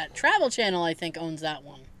 What is that? Travel Channel, I think, owns that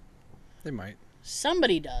one. They might.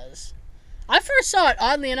 Somebody does. I first saw it,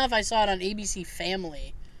 oddly enough, I saw it on ABC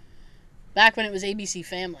Family. Back when it was ABC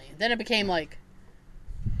Family. Then it became, like,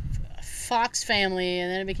 Fox Family, and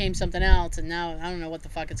then it became something else, and now I don't know what the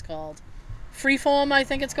fuck it's called. Freeform, I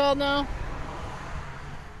think it's called now.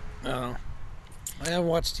 Oh. I haven't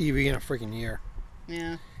watched TV in a freaking year.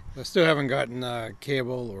 Yeah. I still haven't gotten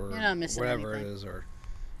cable or You're not missing whatever anything. it is. Or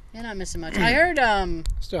You're not missing much. I heard, I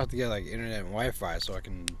still have to get like internet and Wi-Fi so I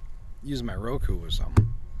can use my Roku or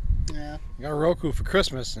something. Yeah. I got a Roku for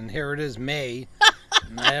Christmas, and here it is, May,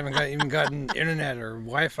 and I haven't even gotten internet or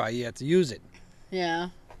Wi-Fi yet to use it. Yeah.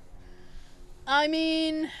 I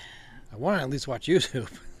mean... I want to at least watch YouTube.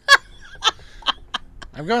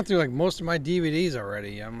 I've gone through like most of my DVDs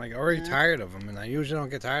already. I'm like already tired of them, and I usually don't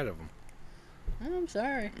get tired of them. I'm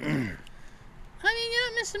sorry. I mean, you're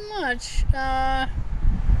not missing much.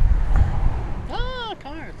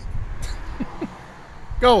 Cars.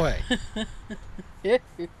 Go away.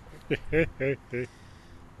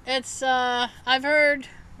 It's, I've heard,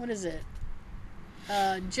 what is it?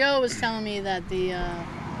 Joe was telling me that the,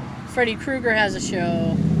 Freddy Krueger has a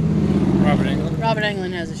show. Robert Englund? Robert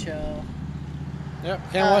Englund has a show.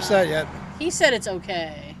 Yep, can't watch that yet. He said it's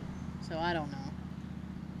okay, so I don't know.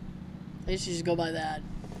 They should just go by that.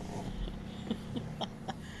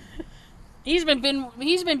 He's been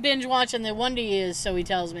binge watching the Wonder Years, so he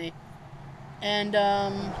tells me. And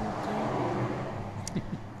I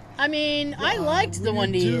mean, I liked the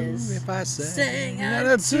Wonder Years. If I Sing out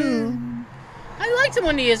out of tune. I liked the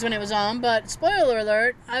Wonder Years when it was on, but spoiler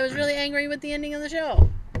alert, I was really angry with the ending of the show.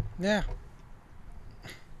 Yeah.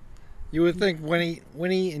 You would think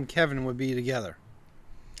Winnie and Kevin would be together.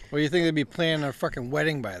 Or you think they'd be planning a fucking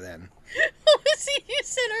wedding by then. What was he? You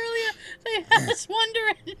said earlier they had us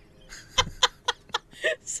wondering.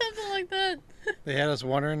 Something like that. They had us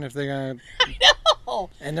wondering if they're going I know.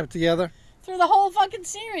 to end up together. Through the whole fucking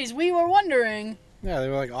series, we were wondering. Yeah, they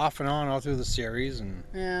were like off and on all through the series, and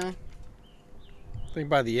Yeah. I think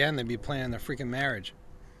by the end they'd be planning their freaking marriage.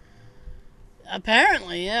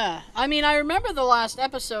 Apparently, yeah. I mean, I remember the last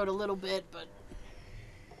episode a little bit, but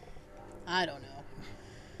I don't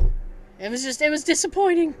know. It was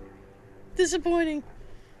disappointing. Disappointing.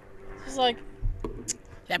 It's like,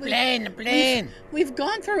 The plane. we've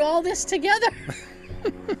gone through all this together.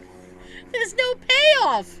 There's no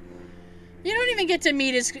payoff. You don't even get to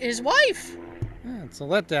meet his wife. Yeah, it's a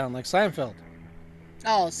letdown, like Seinfeld.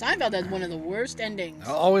 Oh, Seinfeld had one of the worst endings.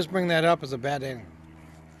 I'll always bring that up as a bad ending.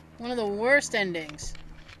 One of the worst endings.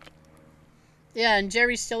 Yeah, and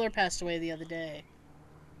Jerry Stiller passed away the other day.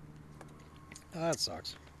 Oh, that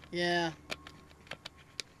sucks. Yeah.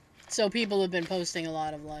 So people have been posting a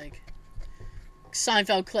lot of, like,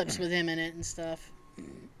 Seinfeld clips with him in it and stuff.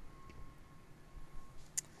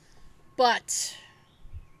 But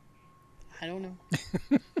I don't know.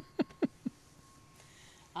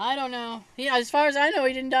 I don't know. As far as I know,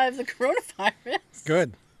 he didn't die of the coronavirus.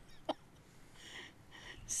 Good.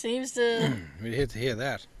 Seems to... We'd hate to hear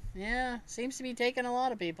that. Yeah, seems to be taking a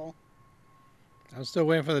lot of people. I'm still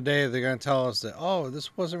waiting for the day they're going to tell us that, oh,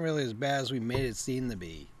 this wasn't really as bad as we made it seem to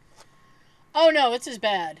be. Oh no, it's as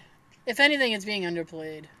bad. If anything, it's being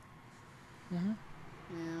underplayed. Mhm.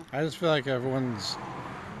 Yeah. I just feel like everyone's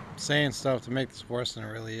saying stuff to make this worse than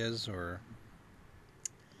it really is, or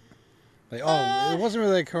like, oh, it wasn't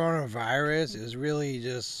really a coronavirus. It was really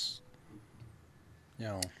just,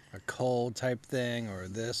 a cold type thing, or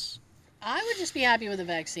this. I would just be happy with a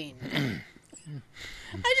vaccine.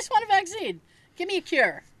 I just want a vaccine. Give me a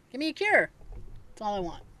cure. Give me a cure. That's all I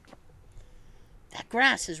want. That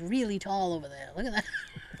grass is really tall over there. Look at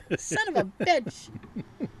that. Son of a bitch.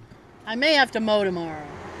 I may have to mow tomorrow.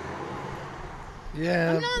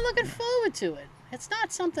 Yeah. I'm not looking forward to it. It's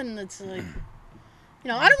not something that's like,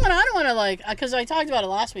 I don't want to like, because I talked about it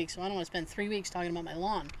last week, so I don't want to spend 3 weeks talking about my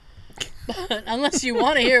lawn. But unless you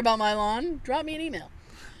want to hear about my lawn, drop me an email.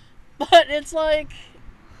 But it's like,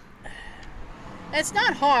 it's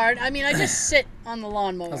not hard. I mean, I just sit on the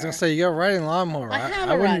lawnmower. I was gonna say, you got a riding lawnmower. I have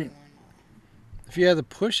I a riding wouldn't. lawnmower. If you had to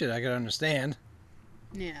push it, I could understand.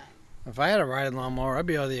 Yeah. If I had a riding lawnmower, I'd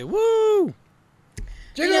be out there, woo!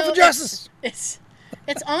 Jingle You know, for justice! It's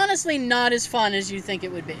honestly not as fun as you think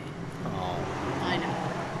it would be. Oh, I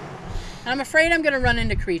know. I'm afraid I'm going to run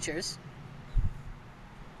into creatures.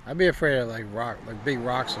 I'd be afraid of like big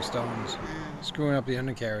rocks or stones, screwing up the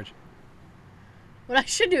undercarriage. What I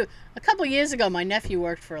should do, a couple years ago, my nephew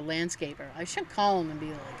worked for a landscaper. I should call him and be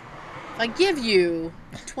like, if I give you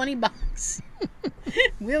 $20,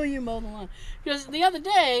 will you mow the lawn? Because the other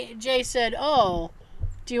day, Jay said, oh,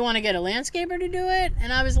 do you want to get a landscaper to do it?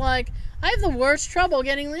 And I was like, I have the worst trouble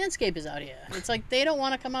getting landscapers out here. It's like they don't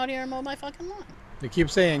want to come out here and mow my fucking lawn. They keep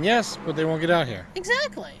saying yes, but they won't get out here.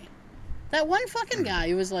 Exactly. That one fucking guy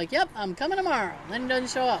who was like, yep, I'm coming tomorrow. Then he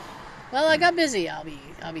doesn't show up. Well, I got busy. I'll be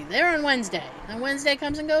there on Wednesday. And Wednesday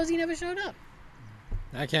comes and goes. He never showed up.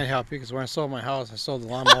 I can't help you because when I sold my house, I sold the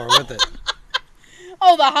lawnmower with it.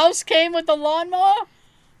 Oh, the house came with the lawnmower?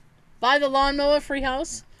 Buy the lawnmower, free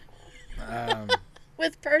house?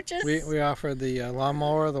 With purchase? We offered the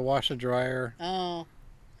lawnmower, the washer dryer. Oh.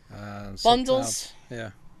 And something Bundles? else.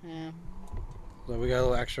 Yeah. Yeah. So we got a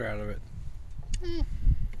little extra out of it.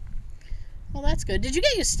 Well, that's good. Did you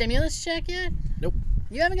get your stimulus check yet? Nope.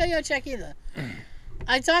 You haven't got your check either.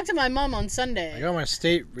 I talked to my mom on Sunday. I got my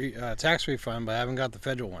state tax refund, but I haven't got the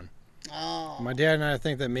federal one. Oh. My dad and I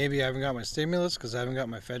think that maybe I haven't got my stimulus because I haven't got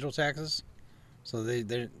my federal taxes. So they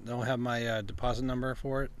don't have my deposit number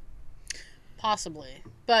for it. Possibly.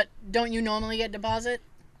 But don't you normally get deposit?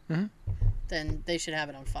 Mm-hmm. Then they should have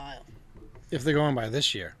it on file. If they're going by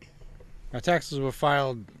this year. My taxes were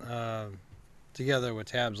filed together with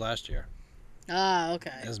tabs last year. Ah,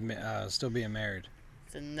 okay. As still being married.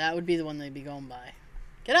 Then that would be the one they'd be going by.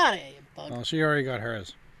 Get out of here, you bug. Well, she already got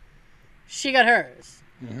hers. She got hers.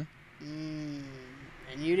 Mm-hmm.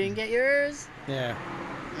 And you didn't get yours? Yeah.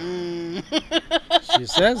 Mm. She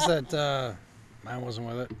says that mine wasn't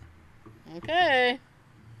with it. Okay.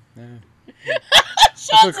 Yeah. That's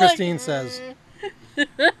That's what Christine says.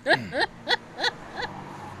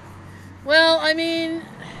 Well, I mean,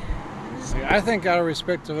 Like, I think out of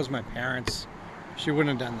respect towards my parents, she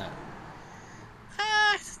wouldn't have done that.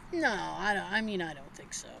 no, I don't. I mean, I don't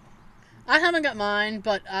think so. I haven't got mine,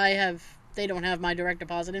 but I have. They don't have my direct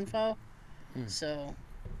deposit info, so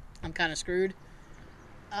I'm kind of screwed.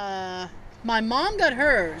 My mom got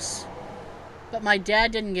hers, but my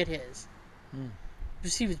dad didn't get his.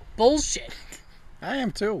 Because he was bullshit. I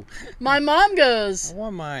am too. My mom goes, I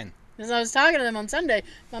want mine. as I was talking to them on Sunday,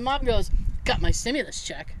 my mom goes, got my stimulus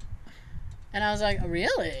check. And I was like, oh,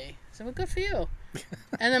 really? I said, well, good for you.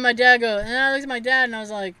 And then my dad goes, and I looked at my dad and I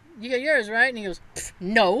was like, you got yours, right? And he goes,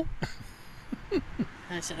 no. And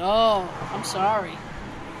I said, oh, I'm sorry.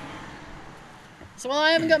 So, well,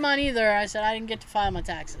 I haven't got mine either. I said, I didn't get to file my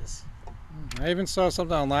taxes. I even saw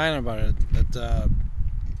something online about it that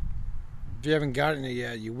if you haven't gotten it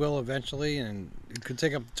yet, you will eventually, and it could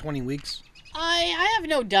take up to 20 weeks. I have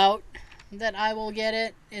no doubt that I will get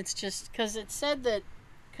it. It's just because it said that,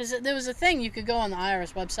 because there was a thing you could go on the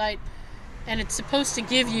IRS website, and it's supposed to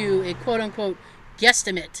give you a quote-unquote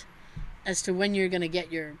guesstimate as to when you're going to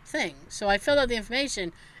get your thing. So I filled out the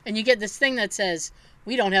information, and you get this thing that says,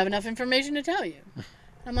 we don't have enough information to tell you.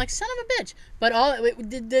 I'm like, son of a bitch. But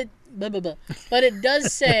but it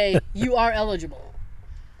does say you are eligible.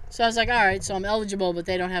 So I was like, all right, so I'm eligible, but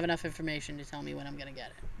they don't have enough information to tell me when I'm going to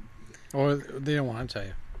get it. Or they don't want to tell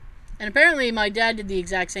you. And apparently my dad did the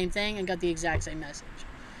exact same thing and got the exact same message.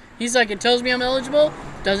 He's like, it tells me I'm eligible,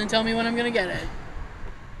 doesn't tell me when I'm going to get it.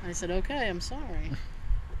 I said, okay, I'm sorry.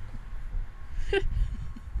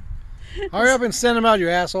 Hurry up and send them out, you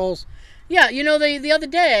assholes. Yeah, you know, the other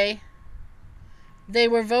day they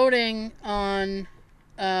were voting on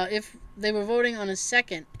if they were voting on a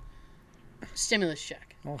second stimulus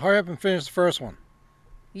check. Well, hurry up and finish the first one.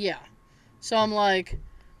 Yeah. So I'm like,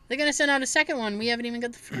 they're gonna send out a second one. We haven't even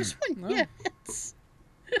got the first one No. yet.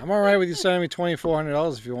 I'm all right with you sending me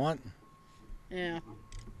 $2,400 if you want. Yeah.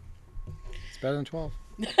 It's better than 12.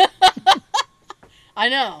 I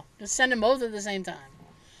know. Just send them both at the same time.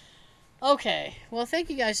 Okay. Well, thank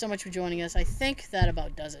you guys so much for joining us. I think that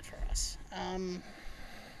about does it for us.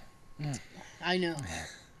 I know.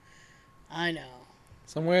 I know.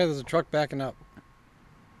 Somewhere there's a truck backing up.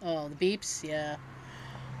 Oh, the beeps? Yeah.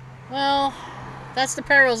 Well, that's the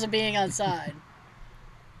perils of being outside.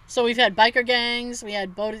 So we've had biker gangs, we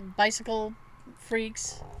had bicycle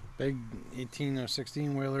freaks. Big 18 or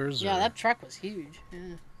 16 wheelers. Yeah, that truck was huge.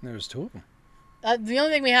 Yeah. There was two of them. The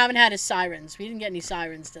only thing we haven't had is sirens. We didn't get any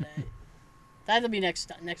sirens today. That'll be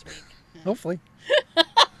next week. Yeah. Hopefully.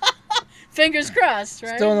 Fingers crossed,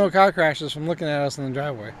 right? Still no car crashes from looking at us in the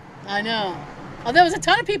driveway. I know. Oh, there was a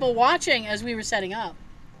ton of people watching as we were setting up.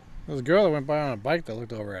 There was a girl that went by on a bike that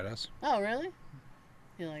looked over at us. Oh, really?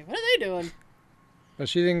 You're like, what are they doing? But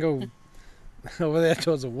she didn't go over there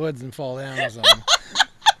towards the woods and fall down or something. That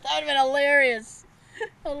would have been hilarious.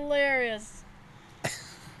 Hilarious.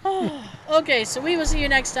 Okay, so we will see you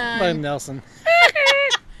next By time. Nelson.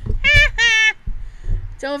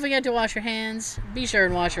 Don't forget to wash your hands. Be sure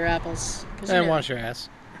and wash your apples. 'Cause you And know- wash your ass.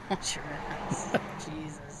 Wash your ass.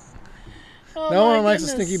 Jesus. Oh, No my one likes a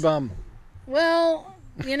goodness. stinky bum. Well,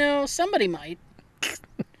 you know, somebody might.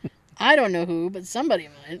 I don't know who, but somebody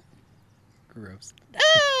might. Gross.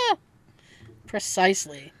 Ah!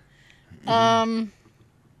 Precisely.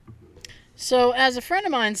 So, as a friend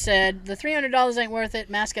of mine said, the $300 ain't worth it,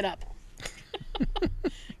 mask it up.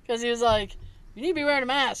 Because he was like, you need to be wearing a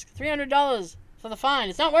mask. $300 for the fine.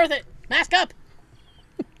 It's not worth it. Mask up.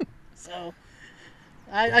 So,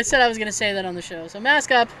 I said I was going to say that on the show. So, mask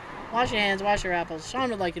up, wash your hands, wash your apples. Sean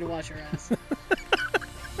would like you to wash your ass.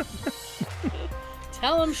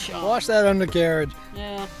 Tell him, Sean. Wash that undercarriage.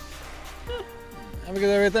 Yeah. Have a good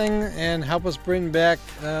everything and help us bring back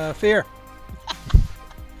fear.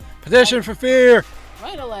 Petition for fear.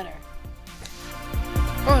 Write a letter.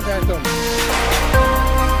 Contact them.